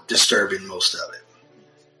without disturbing most of it.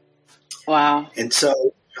 Wow. And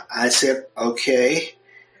so I said, okay,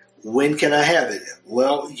 when can I have it?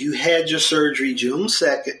 Well, you had your surgery June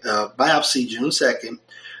 2nd, biopsy June 2nd.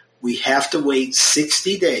 We have to wait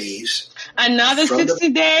 60 days. Another 60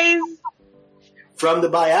 days? From the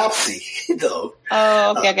biopsy, though.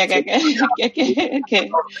 Oh, okay.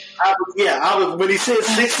 When he said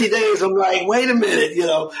 60 days, I'm like, wait a minute,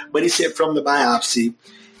 But he said from the biopsy.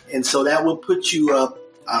 And so that will put you up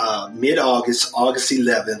mid-August, August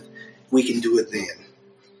 11th. We can do it then.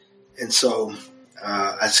 And so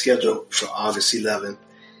I scheduled for August 11th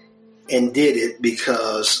and did it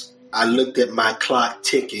because I looked at my clock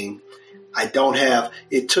ticking.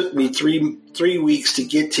 It took me three weeks to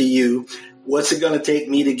get to you. What's it going to take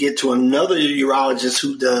me to get to another urologist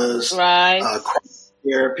who does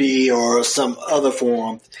therapy or some other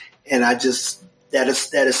form? And I just, that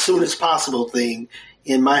as soon as possible thing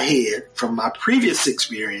in my head from my previous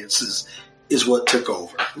experiences is what took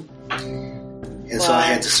over. And so I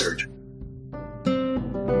had the surgery.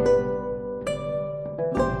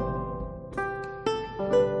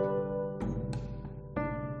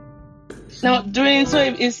 Now,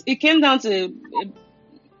 it came down to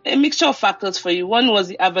a mixture of factors for you. One was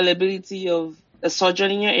the availability of a surgeon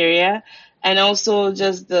in your area, and also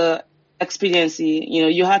just the expediency.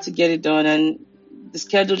 You had to get it done, and the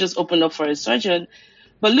schedule just opened up for a surgeon.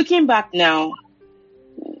 But looking back now,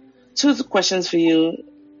 two questions for you.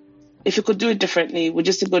 If you could do it differently, would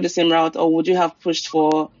you still go the same route, or would you have pushed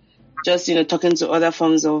for just, talking to other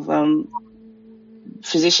forms of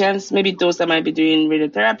physicians, maybe those that might be doing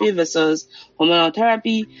radiotherapy versus hormonal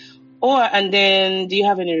therapy? And then, do you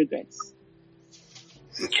have any regrets?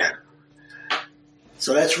 Okay.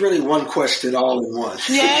 So that's really one question all in one.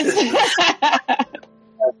 Yes.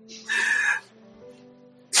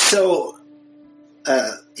 So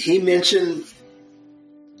he mentioned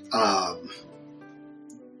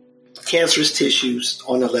cancerous tissues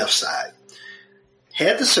on the left side.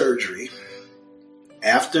 Had the surgery.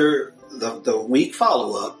 After the week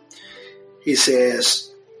follow-up, he says,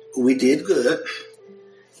 we did good.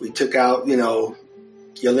 We took out, your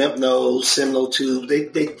lymph nodes, seminal tube.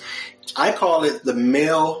 I call it the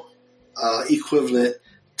male equivalent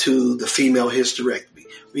to the female hysterectomy.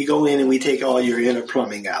 We go in and we take all your inner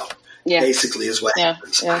plumbing out. Yeah. Basically is what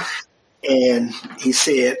happens. Yeah. And he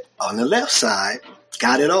said, on the left side,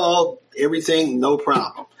 got it all, everything, no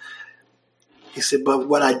problem. He said, but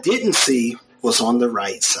what I didn't see was on the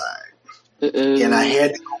right side. And I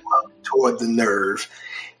had to go up toward the nerve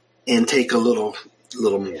and take a little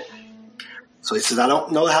more. So he says, I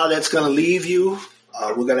don't know how that's going to leave you.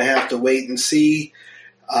 We're going to have to wait and see.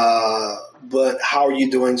 But how are you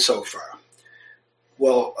doing so far?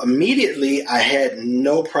 Well, immediately I had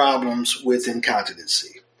no problems with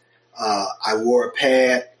incontinency. I wore a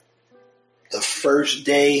pad the first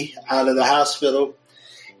day out of the hospital.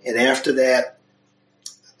 And after that,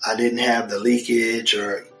 I didn't have the leakage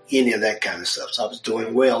or any of that kind of stuff. So I was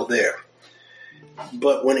doing well there.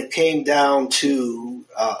 But when it came down to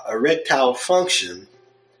erectile function,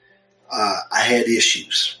 I had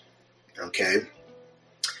issues. Okay.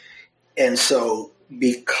 And so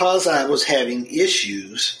because I was having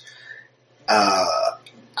issues, the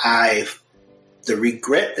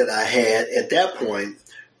regret that I had at that point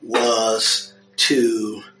was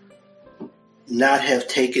to not have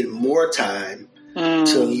taken more time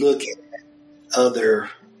to look at other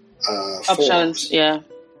options. forms. Yeah.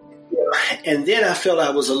 And then I felt I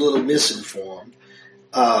was a little misinformed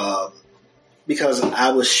because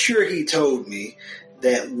I was sure he told me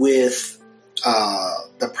that with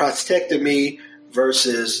the prostatectomy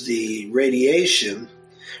versus the radiation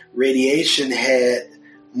had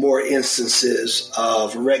more instances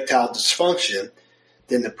of erectile dysfunction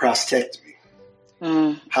than the prostatectomy.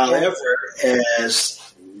 However, as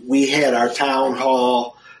we had our town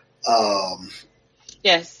hall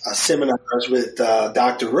seminars with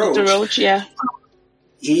Dr. Roach. Dr. Roach, yeah.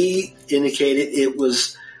 He indicated it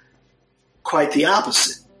was quite the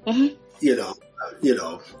opposite. And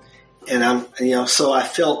so I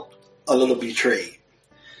felt a little betrayed.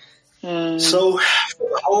 So for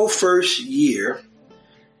the whole first year,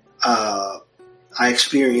 I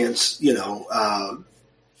experienced,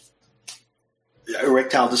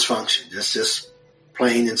 erectile dysfunction. That's just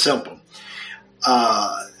plain and simple.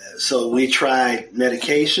 So we tried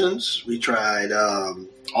medications. We tried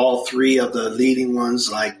all three of the leading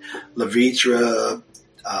ones like Levitra,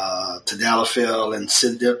 Tadalafil, and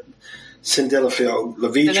Sildenafil.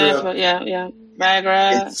 Levitra.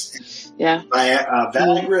 Viagra.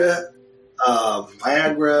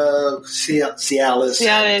 Viagra, Cialis.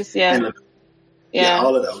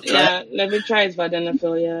 All of those. Levitra is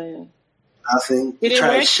Sildenafil, Nothing. Did it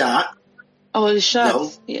tried work? shot. Oh, the shots.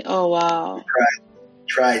 No. Yeah. Oh, wow.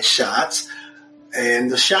 Tried shots,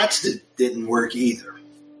 and the shots didn't work either.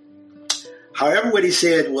 However, what he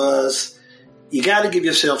said was, you got to give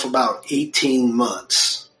yourself about 18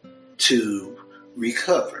 months to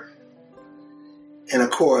recover. And of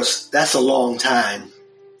course, that's a long time,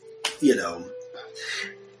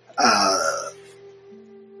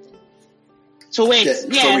 So wait, yes.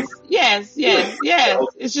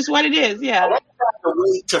 It's just what it is, yeah. I don't have to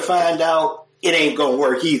wait to find out it ain't going to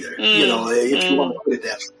work either, if you want to put it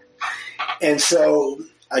that way. And so,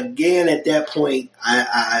 again, at that point,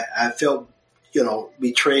 I felt,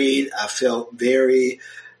 betrayed. I felt very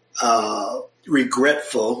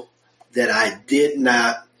regretful that I did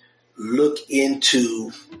not look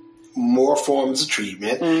into more forms of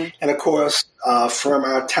treatment. And, of course, from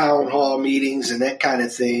our town hall meetings and that kind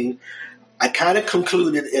of thing, I kind of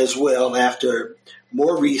concluded as well after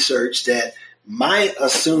more research that my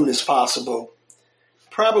as soon as possible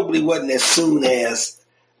probably wasn't as soon as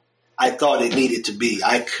I thought it needed to be.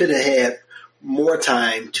 I could have had more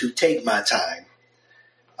time to take my time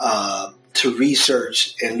to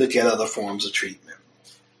research and look at other forms of treatment.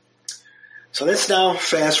 So let's now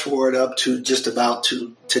fast forward up to just about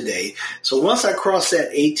to today. So once I crossed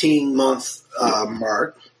that 18-month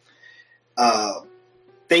mark,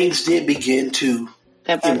 things did begin to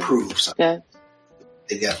improve.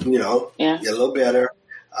 They got, a little better.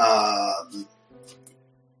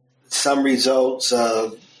 Some results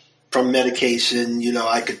from medication,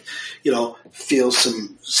 I could, feel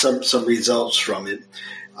some results from it.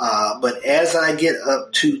 But as I get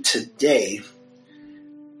up to today,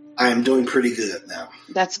 I am doing pretty good now.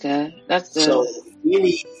 That's good. So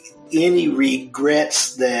any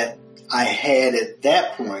regrets that I had at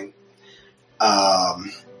that point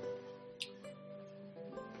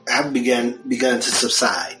have begun to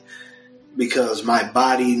subside because my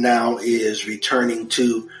body now is returning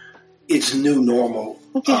to its new normal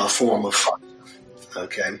form of function.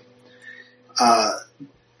 Okay.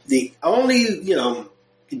 The only,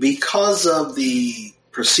 because of the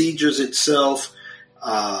procedures itself,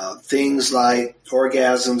 things like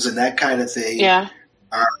orgasms and that kind of thing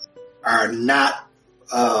are not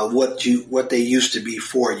what they used to be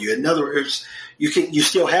for you. In other words, you can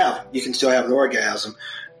still have an orgasm,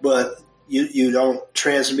 but you don't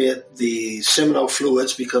transmit the seminal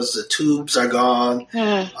fluids because the tubes are gone.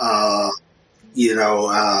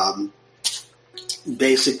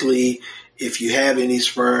 Basically, if you have any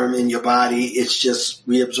sperm in your body, it's just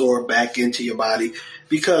reabsorbed back into your body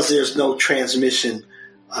because there's no transmission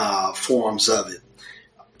forms of it.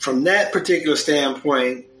 From that particular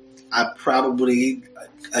standpoint, I probably,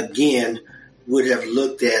 again, would have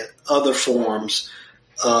looked at other forms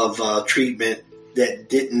of treatment that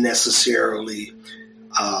didn't necessarily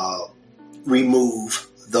remove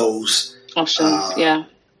those options.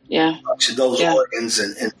 Those organs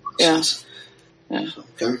and functions.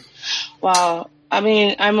 Okay. Wow. I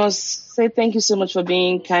mean, I must say thank you so much for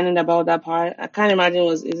being candid about that part. I can't imagine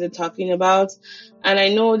what is it talking about. And I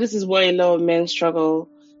know this is where a lot of men struggle.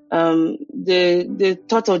 The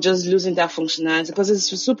thought of just losing that functionality because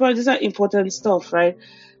these are important stuff, right?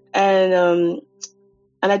 And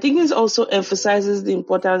I think this also emphasizes the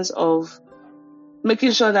importance of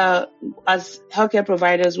making sure that as healthcare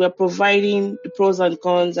providers, we're providing the pros and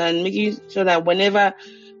cons and making sure that whenever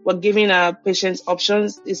we're giving our patients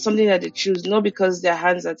options, it's something that they choose, not because their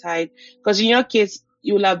hands are tied. Because in your case,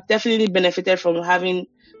 you will have definitely benefited from having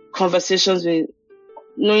conversations with,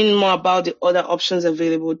 knowing more about the other options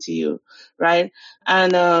available to you, right?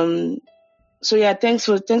 And so yeah, thanks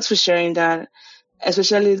for sharing that,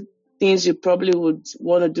 especially things you probably would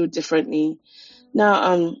want to do differently.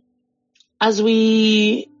 Now,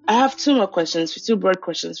 I have two more questions, two broad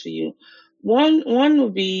questions for you. One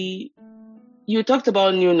would be, you talked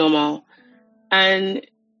about new normal, and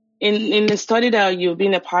in the study that you've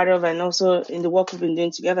been a part of, and also in the work we've been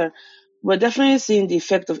doing together, we're definitely seeing the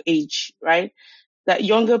effect of age, right? That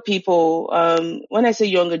younger people, when I say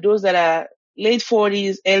younger, those that are late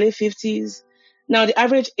 40s, early 50s. Now, the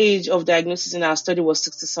average age of diagnosis in our study was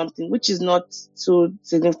 60 something, which is not so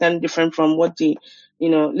significantly different from what the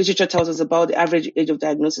literature tells us about the average age of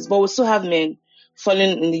diagnosis. But we still have men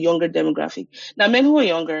falling in the younger demographic. Now, men who are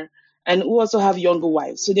younger and who also have younger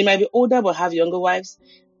wives, so they might be older but have younger wives,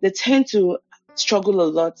 they tend to struggle a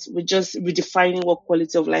lot with just redefining what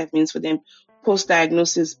quality of life means for them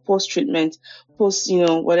post-diagnosis, post-treatment, post,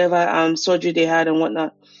 whatever surgery they had and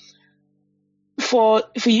whatnot. For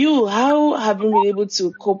you, how have you been able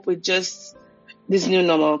to cope with just this new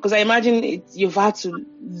normal? Because I imagine you've had to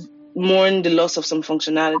mourn the loss of some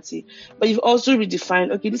functionality, but you've also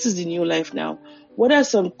redefined, okay, this is the new life now. What are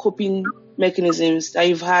some coping mechanisms that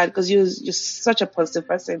you've had? Because you're such a positive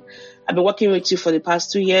person. I've been working with you for the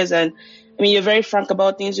past 2 years, and I mean, you're very frank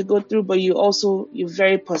about things you go through, but you're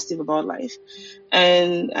very positive about life.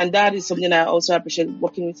 And that is something I also appreciate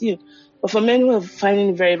working with you. But for men who are finding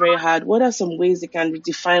it very, very hard, what are some ways they can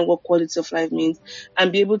redefine what quality of life means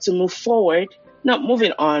and be able to move forward, not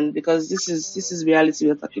moving on, because this is reality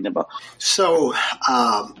we're talking about. So,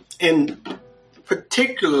 and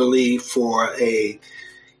particularly for a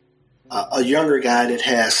younger guy that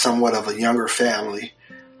has somewhat of a younger family,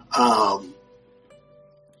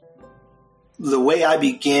 the way I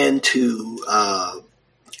began to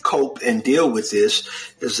cope and deal with this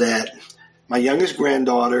is that my youngest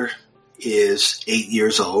granddaughter is 8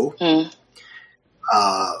 years old.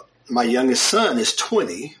 My youngest son is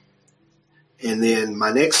 20. And then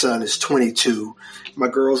my next son is 22. My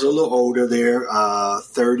girls are a little older. They're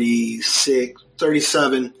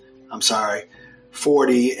 37,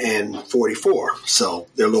 40 and 44. So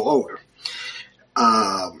they're a little older.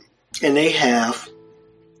 And they have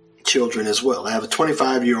children as well. I have a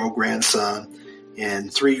 25-year-old grandson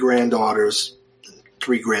and 3 granddaughters,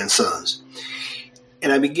 3 grandsons.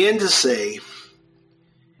 And I begin to say,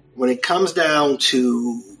 when it comes down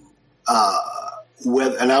to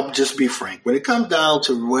whether, and I'll just be frank, when it comes down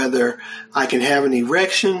to whether I can have an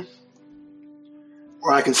erection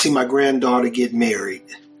or I can see my granddaughter get married,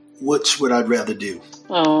 which would I rather do?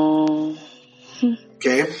 Oh.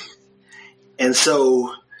 Okay. And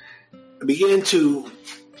so I began to,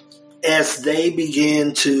 as they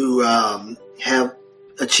begin to have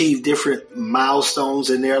achieved different milestones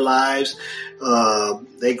in their lives,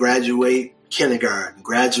 they graduate kindergarten,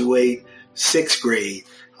 graduate 6th grade.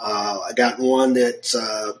 I got one that's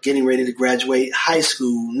getting ready to graduate high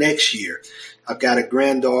school next year. I've got a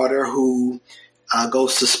granddaughter who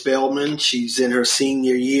goes to Spelman. She's in her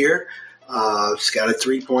senior year. She's got a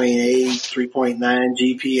 3.8, 3.9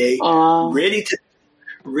 GPA,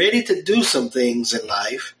 ready to do some things in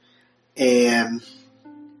life. And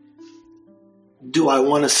do I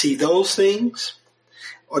want to see those things?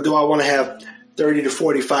 Or do I want to have 30 to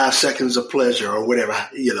 45 seconds of pleasure or whatever,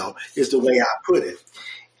 is the way I put it.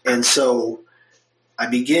 And so I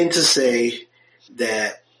begin to say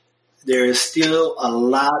that there is still a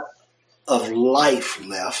lot of life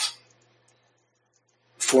left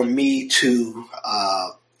for me to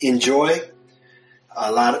enjoy,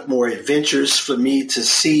 a lot more adventures for me to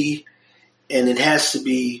see, and it has to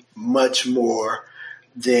be much more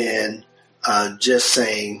than just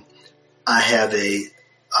saying I have a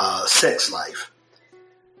sex life,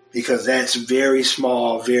 because that's very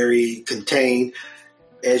small, very contained.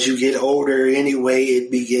 As you get older anyway,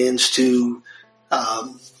 it begins to,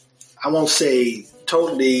 I won't say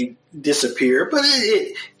totally disappear, but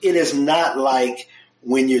it is not like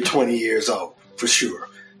when you're 20 years old, for sure.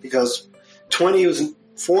 Because 40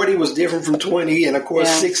 was different from 20, and of course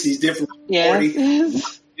 60 is different from 40.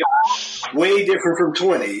 Way different from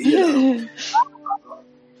 20,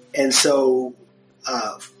 And so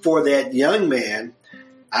for that young man,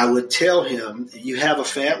 I would tell him, you have a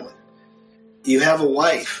family. You have a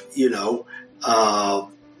wife, there's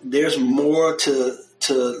more to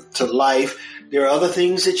life. There are other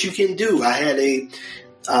things that you can do. I had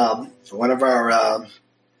So one of our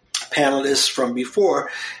panelists from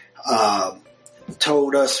before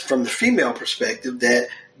told us from the female perspective that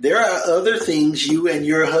there are other things you and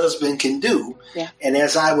your husband can do. Yeah. And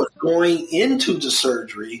as I was going into the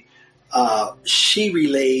surgery, she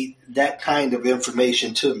relayed that kind of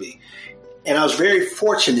information to me. And I was very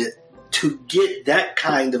fortunate to get that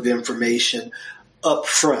kind of information up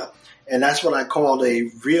front. And that's what I called a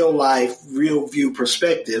real life, real view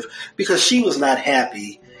perspective, because she was not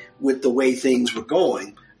happy with the way things were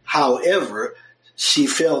going. However, she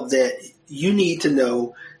felt that you need to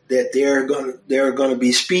know that there are going to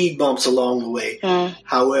be speed bumps along the way.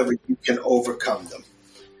 However, you can overcome them.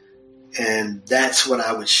 And that's what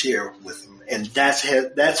I would share with them. And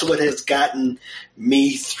that's what has gotten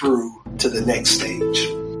me through to the next stage.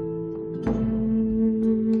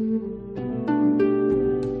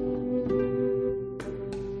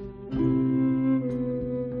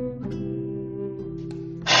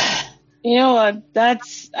 You know what?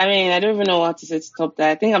 I don't even know what to say to stop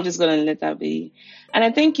that. I think I'm just going to let that be. And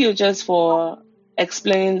I thank you just for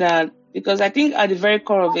explaining that, because I think at the very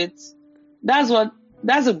core of it, that's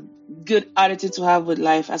a good attitude to have with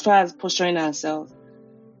life as far as posturing ourselves.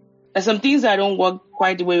 There's some things that don't work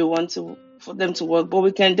quite the way we want for them to work, but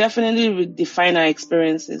we can definitely redefine our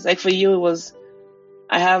experiences. Like for you, it was,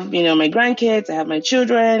 I have, my grandkids, I have my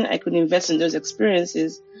children, I could invest in those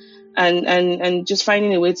experiences. And just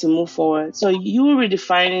finding a way to move forward. So you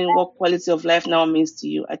redefining what quality of life now means to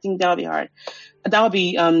you. I think that'll be hard. That'll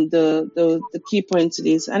be the key point to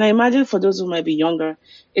this. And I imagine for those who might be younger,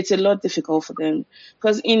 it's a lot difficult for them.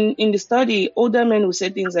 Because in the study, older men will say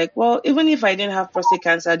things like, well, even if I didn't have prostate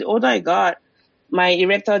cancer, the older I got, my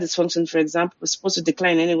erectile dysfunction, for example, was supposed to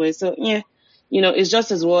decline anyway. So yeah, it's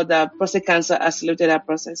just as well that prostate cancer accelerated that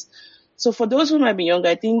process. So for those who might be younger,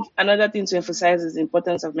 I think another thing to emphasize is the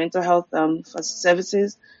importance of mental health for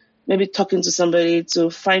services, maybe talking to somebody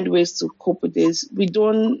to find ways to cope with this. We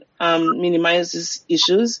don't minimize these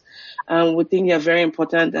issues. We think they are very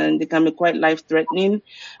important and they can be quite life-threatening.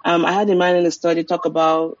 I had a man in the study talk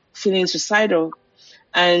about feeling suicidal,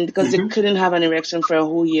 and because they couldn't have an erection for a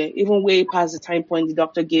whole year, even way past the time point the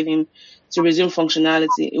doctor gave him to resume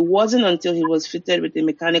functionality. It wasn't until he was fitted with a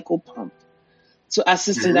mechanical pump to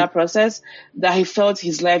assist in that process that he felt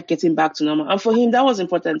his life getting back to normal. And for him, that was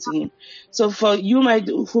important to him. So for you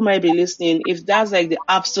who might be listening, if that's like the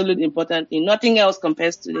absolute important thing, nothing else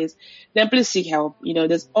compares to this, then please seek help.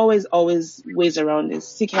 There's always ways around this.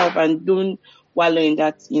 Seek help and don't wallow in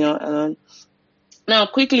that, alone. Now,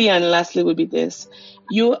 quickly and lastly would be this.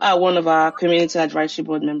 You are one of our community advisory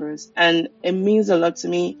board members, and it means a lot to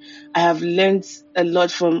me. I have learned a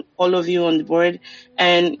lot from all of you on the board,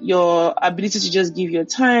 and your ability to just give your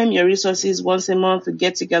time, your resources once a month to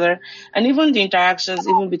get together, and even the interactions,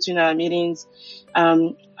 even between our meetings.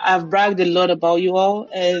 I've bragged a lot about you all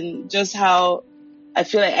and just how I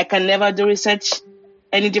feel like I can never do research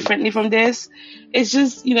any differently from this. It's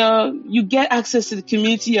just, you get access to the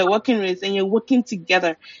community you're working with and you're working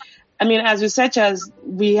together. I mean, as researchers,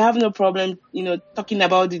 we have no problem, talking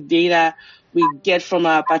about the data we get from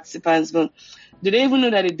our participants, but do they even know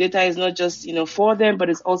that the data is not just, for them, but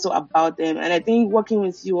it's also about them? And I think working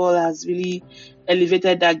with you all has really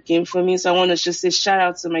elevated that game for me. So I want to just say shout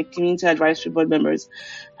out to my community advisory board members,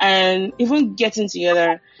 and even getting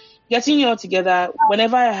you all together.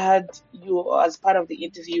 Whenever I had you as part of the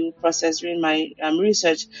interview process during my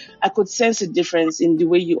research, I could sense a difference in the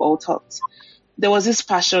way you all talked. There was this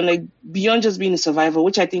passion, like beyond just being a survivor,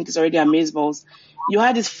 which I think is already amazeballs. You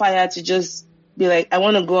had this fire to just be like, I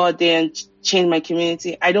want to go out there and change my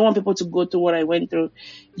community. I don't want people to go through what I went through.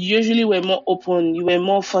 You usually were more open. You were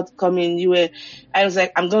more forthcoming. I was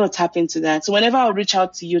like, I'm going to tap into that. So whenever I would reach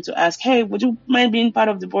out to you to ask, hey, would you mind being part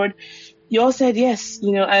of the board? You all said yes,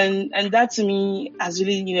 and that to me has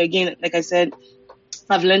really, again, like I said,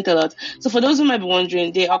 I've learned a lot. So for those who might be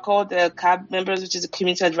wondering, they are called the CAB members, which is the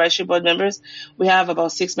Community Advisory Board members. We have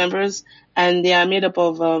about 6 members, and they are made up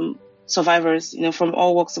of survivors, from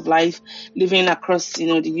all walks of life, living across,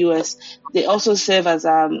 the U.S. They also serve as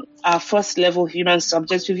our first level human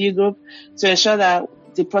subject review group to ensure that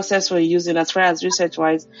the process we're using as far as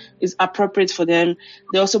research-wise is appropriate for them.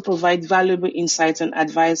 They also provide valuable insights and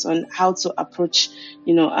advice on how to approach,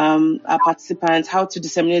 our participants, how to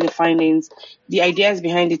disseminate the findings, the ideas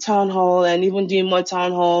behind the town hall, and even doing more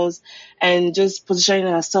town halls, and just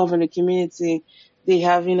positioning ourselves in the community. They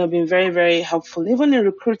have, been very, very helpful, even in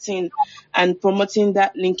recruiting and promoting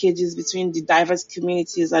that linkages between the diverse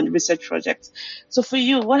communities and research projects. So for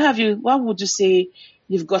you, what would you say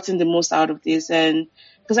you've gotten the most out of this? And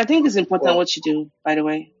because I think it's important what you do, by the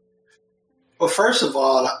way. Well, first of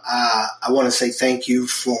all, I want to say thank you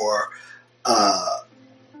for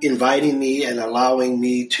inviting me and allowing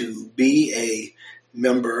me to be a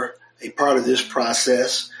member, a part of this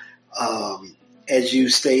process. As you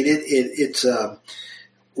stated,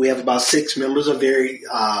 we have about 6 members, a very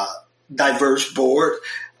diverse board.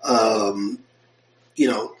 Being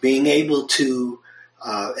able to,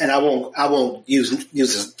 and I won't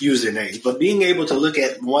use their names, but being able to look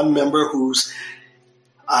at one member who's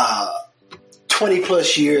 20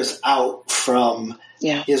 plus years out from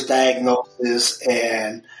his diagnosis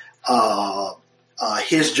and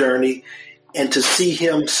his journey, and to see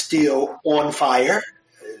him still on fire,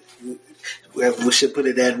 we should put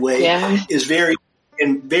it that way, is very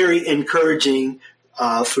encouraging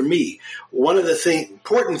for me. One of the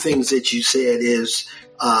important things that you said is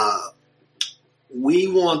we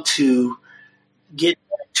want to get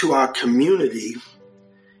back to our community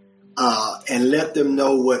and let them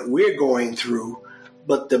know what we're going through.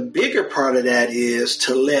 But the bigger part of that is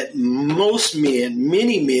to let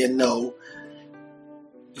many men know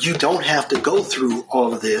you don't have to go through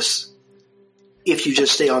all of this if you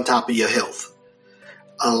just stay on top of your health.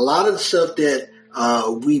 A lot of the stuff that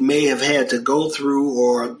we may have had to go through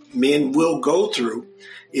or men will go through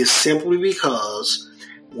is simply because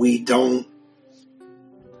we don't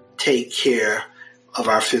take care of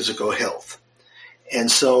our physical health. And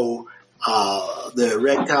so the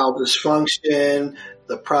erectile dysfunction,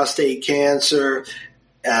 the prostate cancer,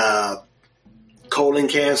 colon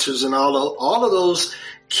cancers, and all of those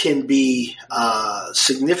can be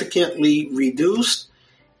significantly reduced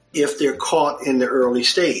if they're caught in the early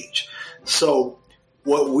stage. So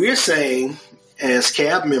what we're saying as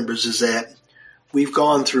CAB members is that we've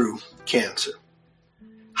gone through cancer.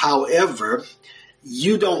 However,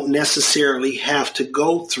 you don't necessarily have to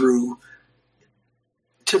go through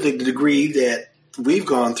to the degree that we've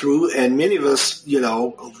gone through, and many of us,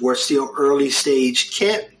 we're still early stage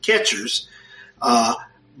catchers.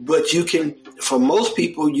 But you can, for most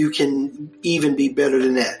people, you can even be better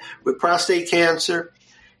than that. With prostate cancer,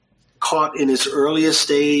 caught in its earliest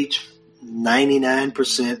stage,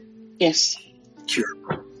 99% cure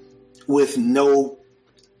with no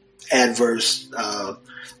adverse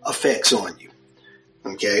effects on you.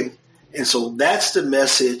 Okay? And so that's the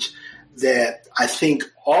message that I think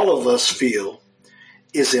all of us feel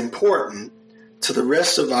is important to the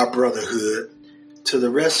rest of our brotherhood, to the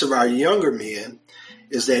rest of our younger men,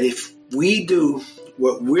 is that if we do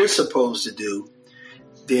what we're supposed to do,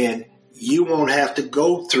 then you won't have to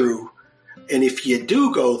go through. And if you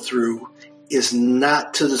do go through, it's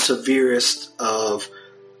not to the severest of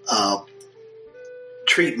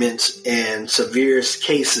treatments and severest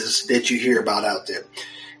cases that you hear about out there.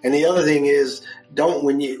 And the other thing is,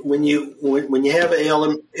 when you have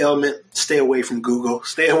an ailment, stay away from Google,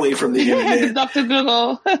 stay away from the internet. Dr.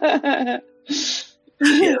 Google.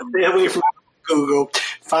 Stay away from Google.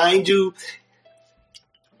 Find you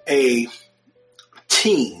a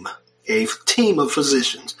team of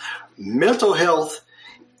physicians. Mental health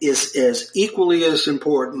is as equally as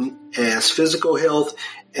important as physical health,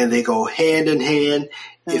 and they go hand in hand.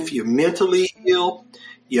 If you're mentally ill,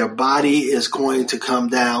 your body is going to come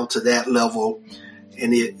down to that level,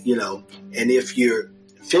 and and if you're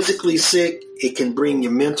physically sick, it can bring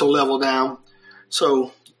your mental level down.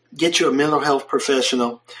 So get you a mental health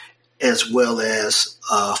professional as well as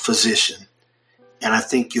a physician, and I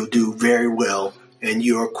think you'll do very well, and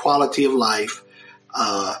your quality of life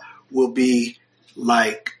will be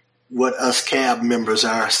like what us CAB members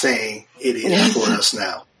are saying it is for us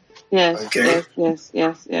now. Yes. Okay. Yes.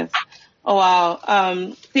 Oh, wow.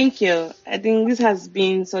 Thank you. I think this has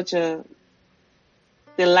been such a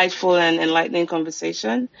delightful and enlightening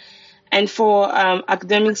conversation. And for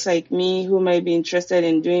academics like me who might be interested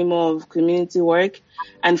in doing more of community work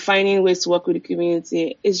and finding ways to work with the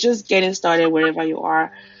community, it's just getting started wherever you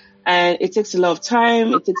are. And it takes a lot of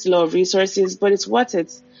time, it takes a lot of resources, but it's worth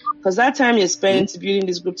it. Because that time you're spending to building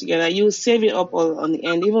this group together, you save it up all on the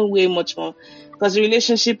end, even way much more. Because the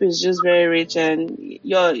relationship is just very rich, and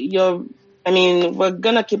we're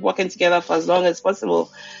gonna keep working together for as long as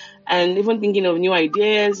possible. And even thinking of new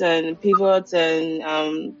ideas and pivots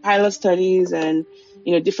and pilot studies and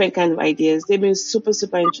different kind of ideas, they've been super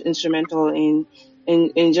instrumental in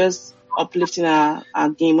just uplifting our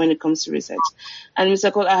game when it comes to research. And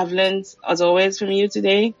Mr. Cole, I have learned as always from you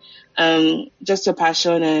today, just your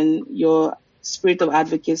passion and your spirit of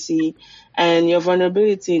advocacy and your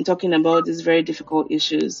vulnerability in talking about these very difficult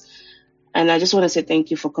issues. And I just want to say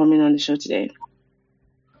thank you for coming on the show today.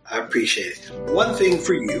 I appreciate it. One thing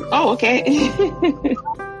for you. Oh, okay.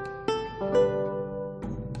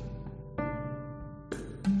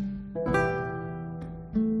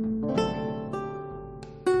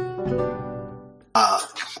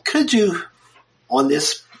 could you, on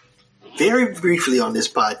this, very briefly on this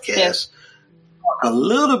podcast, talk a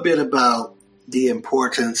little bit about the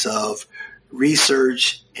importance of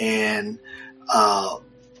research and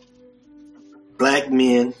Black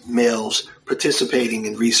males participating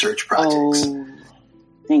in research projects? Oh,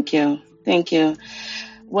 thank you.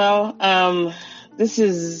 Well,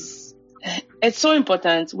 it's so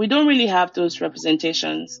important. We don't really have those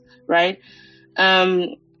representations, right?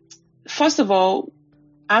 First of all,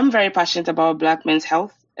 I'm very passionate about Black men's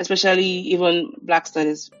health, especially even Black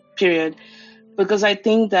studies, period, because I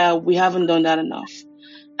think that we haven't done that enough.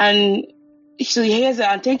 And so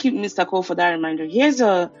and thank you, Mr. Cole, for that reminder. Here's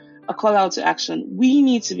a call out to action. We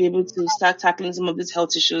need to be able to start tackling some of these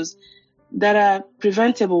health issues that are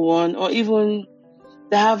preventable, or even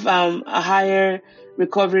that have a higher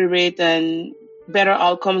recovery rate and better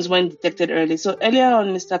outcomes when detected early. So earlier on,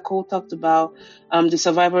 Mr. Cole talked about the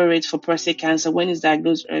survival rate for prostate cancer when it's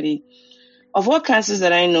diagnosed early. Of all cancers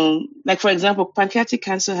that I know, like for example, pancreatic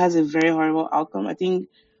cancer has a very horrible outcome. I think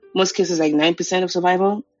most cases like 9% of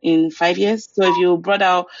survival in 5 years. So if you brought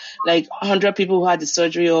out like 100 people who had the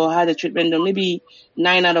surgery or had the treatment done, maybe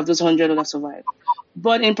 9 out of those 100 would have survived.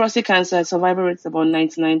 But in prostate cancer, survival rate is about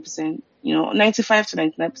 99%, 95 to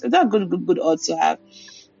 99%. That's good odds to have.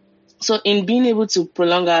 So in being able to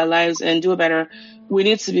prolong our lives and do better, we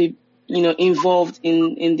need to be, involved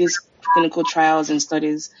in these clinical trials and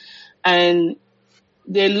studies. And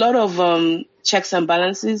there are a lot of checks and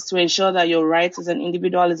balances to ensure that your rights as an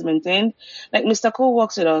individual is maintained. Like Mr. Cole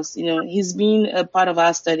works with us, he's been a part of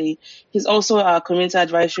our study. He's also our community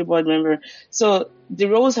advisory board member. So the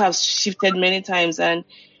roles have shifted many times, and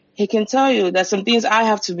he can tell you that some things I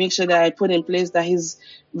have to make sure that I put in place that his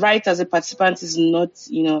right as a participant is not,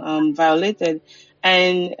 violated.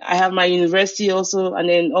 And I have my university also, and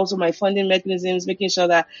then also my funding mechanisms, making sure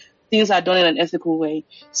that things are done in an ethical way.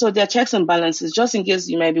 So there are checks and balances, just in case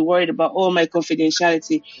you might be worried about, my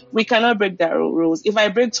confidentiality. We cannot break that rules. If I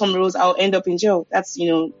break some rules, I'll end up in jail. That's,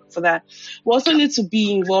 for that. We also need to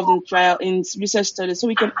be involved in research studies so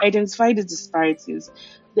we can identify the disparities.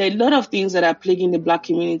 There are a lot of things that are plaguing the Black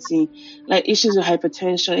community, like issues of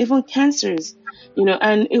hypertension, even cancers,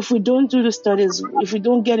 and if we don't do the studies, if we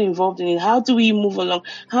don't get involved in it, how do we move along?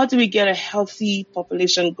 How do we get a healthy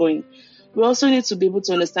population going? We also need to be able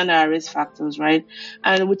to understand our risk factors, right?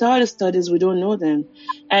 And without the studies, we don't know them.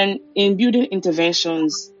 And in building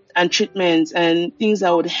interventions and treatments and things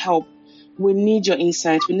that would help, we need your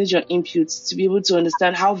insights, we need your inputs to be able to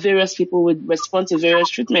understand how various people would respond to various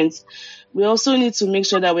treatments. We also need to make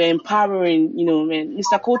sure that we're empowering,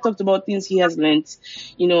 Mr. Cole talked about things he has learned,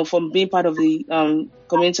 from being part of the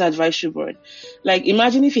community advisory board. Like,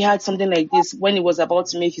 imagine if he had something like this when he was about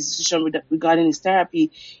to make his decision regarding his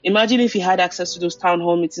therapy. Imagine if he had access to those town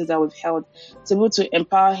hall meetings that we've held to be able to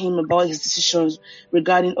empower him about his decisions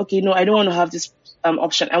regarding, okay, no, I don't want to have this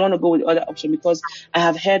option. I want to go with the other option because I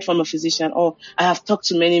have heard from a physician, or I have talked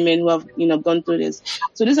to many men who have, gone through this.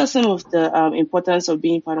 So these are some of the importance of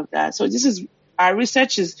being part of that. So our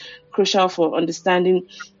research is crucial for understanding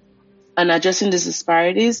and addressing these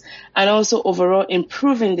disparities, and also overall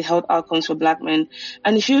improving the health outcomes for Black men.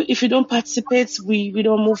 And if you don't participate, we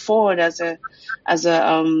don't move forward as a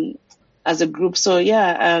group. So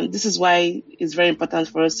this is why it's very important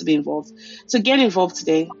for us to be involved. So get involved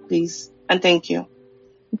today, please. And thank you.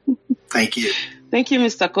 Thank you. Thank you,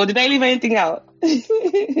 Mr. Cole. Did I leave anything out?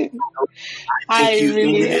 I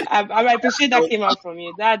appreciate that came out from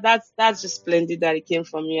you. That's just splendid that it came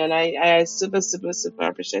from you, and I super, super, super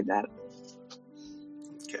appreciate that.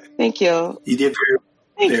 Okay. Thank you. You did very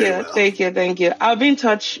well. Thank you. I'll be in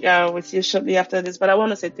touch with you shortly after this, but I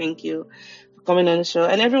want to say thank you for coming on the show.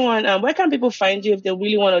 And everyone, where can people find you if they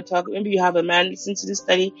really want to talk? Maybe you have a man listen to this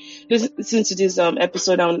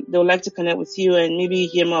episode, and they would like to connect with you and maybe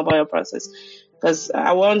hear more about your process. Because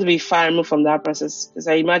I want to be far removed from that process, because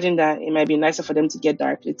I imagine that it might be nicer for them to get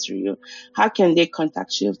directly through you. How can they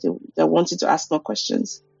contact you if they wanted to ask more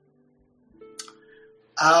questions?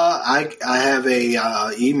 I have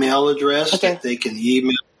a email address that they can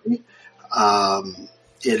email me.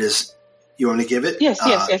 It is, you want to give it? Yes.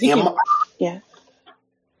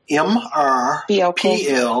 MRPL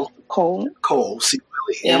Cole,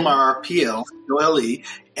 MRPL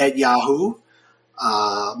at Yahoo.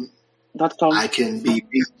 .com. I can be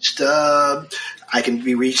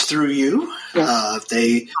reached through you. If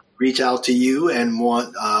they reach out to you and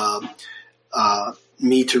want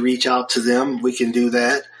me to reach out to them, we can do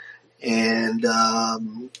that, and I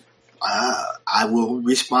will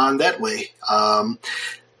respond that way. I'm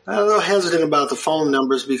a little hesitant about the phone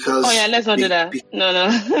numbers because. Oh yeah, let's not do that. No,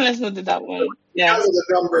 let's not do that one. because of the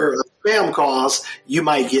number of spam calls, you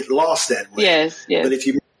might get lost that way. Yes. But if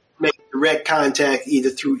you make direct contact either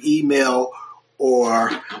through email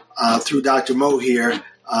or through Dr. Mo here,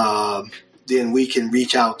 then we can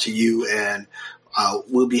reach out to you, and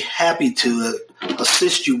we'll be happy to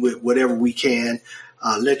assist you with whatever we can,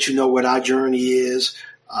 let you know what our journey is.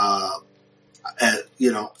 I'm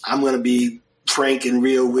going to be frank and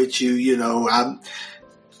real with you.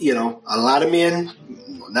 A lot of men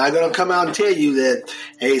not going to come out and tell you that,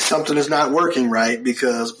 hey, something is not working right,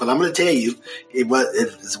 but I'm going to tell you it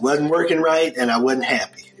wasn't working right, and I wasn't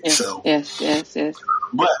happy. Yes, so yes.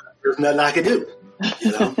 But there's nothing I can do.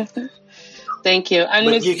 Thank you. And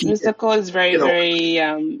Mr. Cole is very,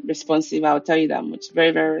 very responsive. I'll tell you that much.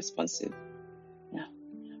 Very, very responsive. Yeah.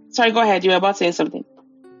 Sorry, go ahead. You were about saying something.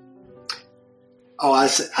 Oh,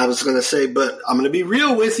 I was going to say, but I'm going to be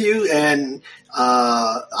real with you, and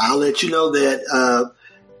I'll let you know that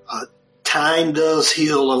time does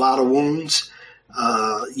heal a lot of wounds.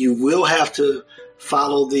 You will have to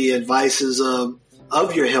follow the advices of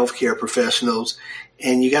your healthcare professionals,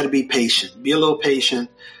 and you got to be patient. Be a little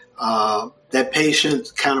patient. That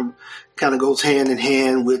patience kind of goes hand in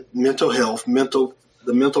hand with mental health,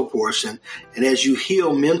 the mental portion. And as you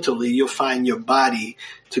heal mentally, you'll find your body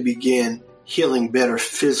to begin healing better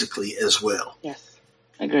physically as well. Yes,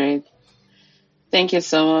 agreed. Thank you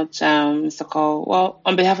so much, Mr. Cole. Well,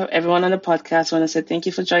 on behalf of everyone on the podcast, I want to say thank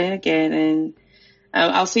you for joining again, and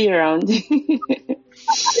I'll see you around. Okay.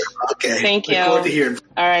 Thank you. Look forward to hearing.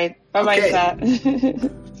 All right. Bye-bye, sir.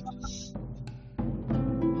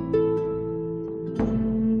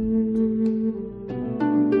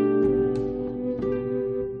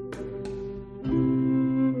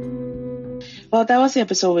 Well, that was the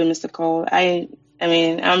episode with Mr. Cole. I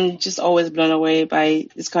mean, I'm just always blown away by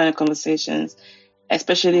this kind of conversations,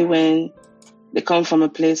 especially when they come from a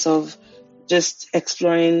place of just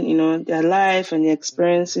exploring, their life and their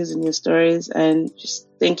experiences and their stories. And just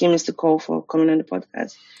thank you, Mr. Cole, for coming on the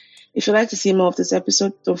podcast. If you'd like to see more of this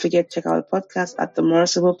episode, don't forget to check out the podcast at the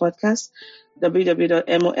Morrisable Podcast,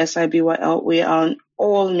 www.mosibyl. We are on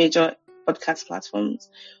all major podcast platforms,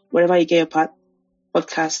 wherever you get your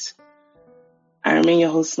podcast. I remain your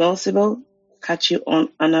host, Mel Sybil. Catch you on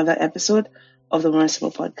another episode of the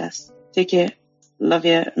Morrisable Podcast. Take care. Love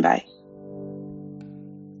you. Bye.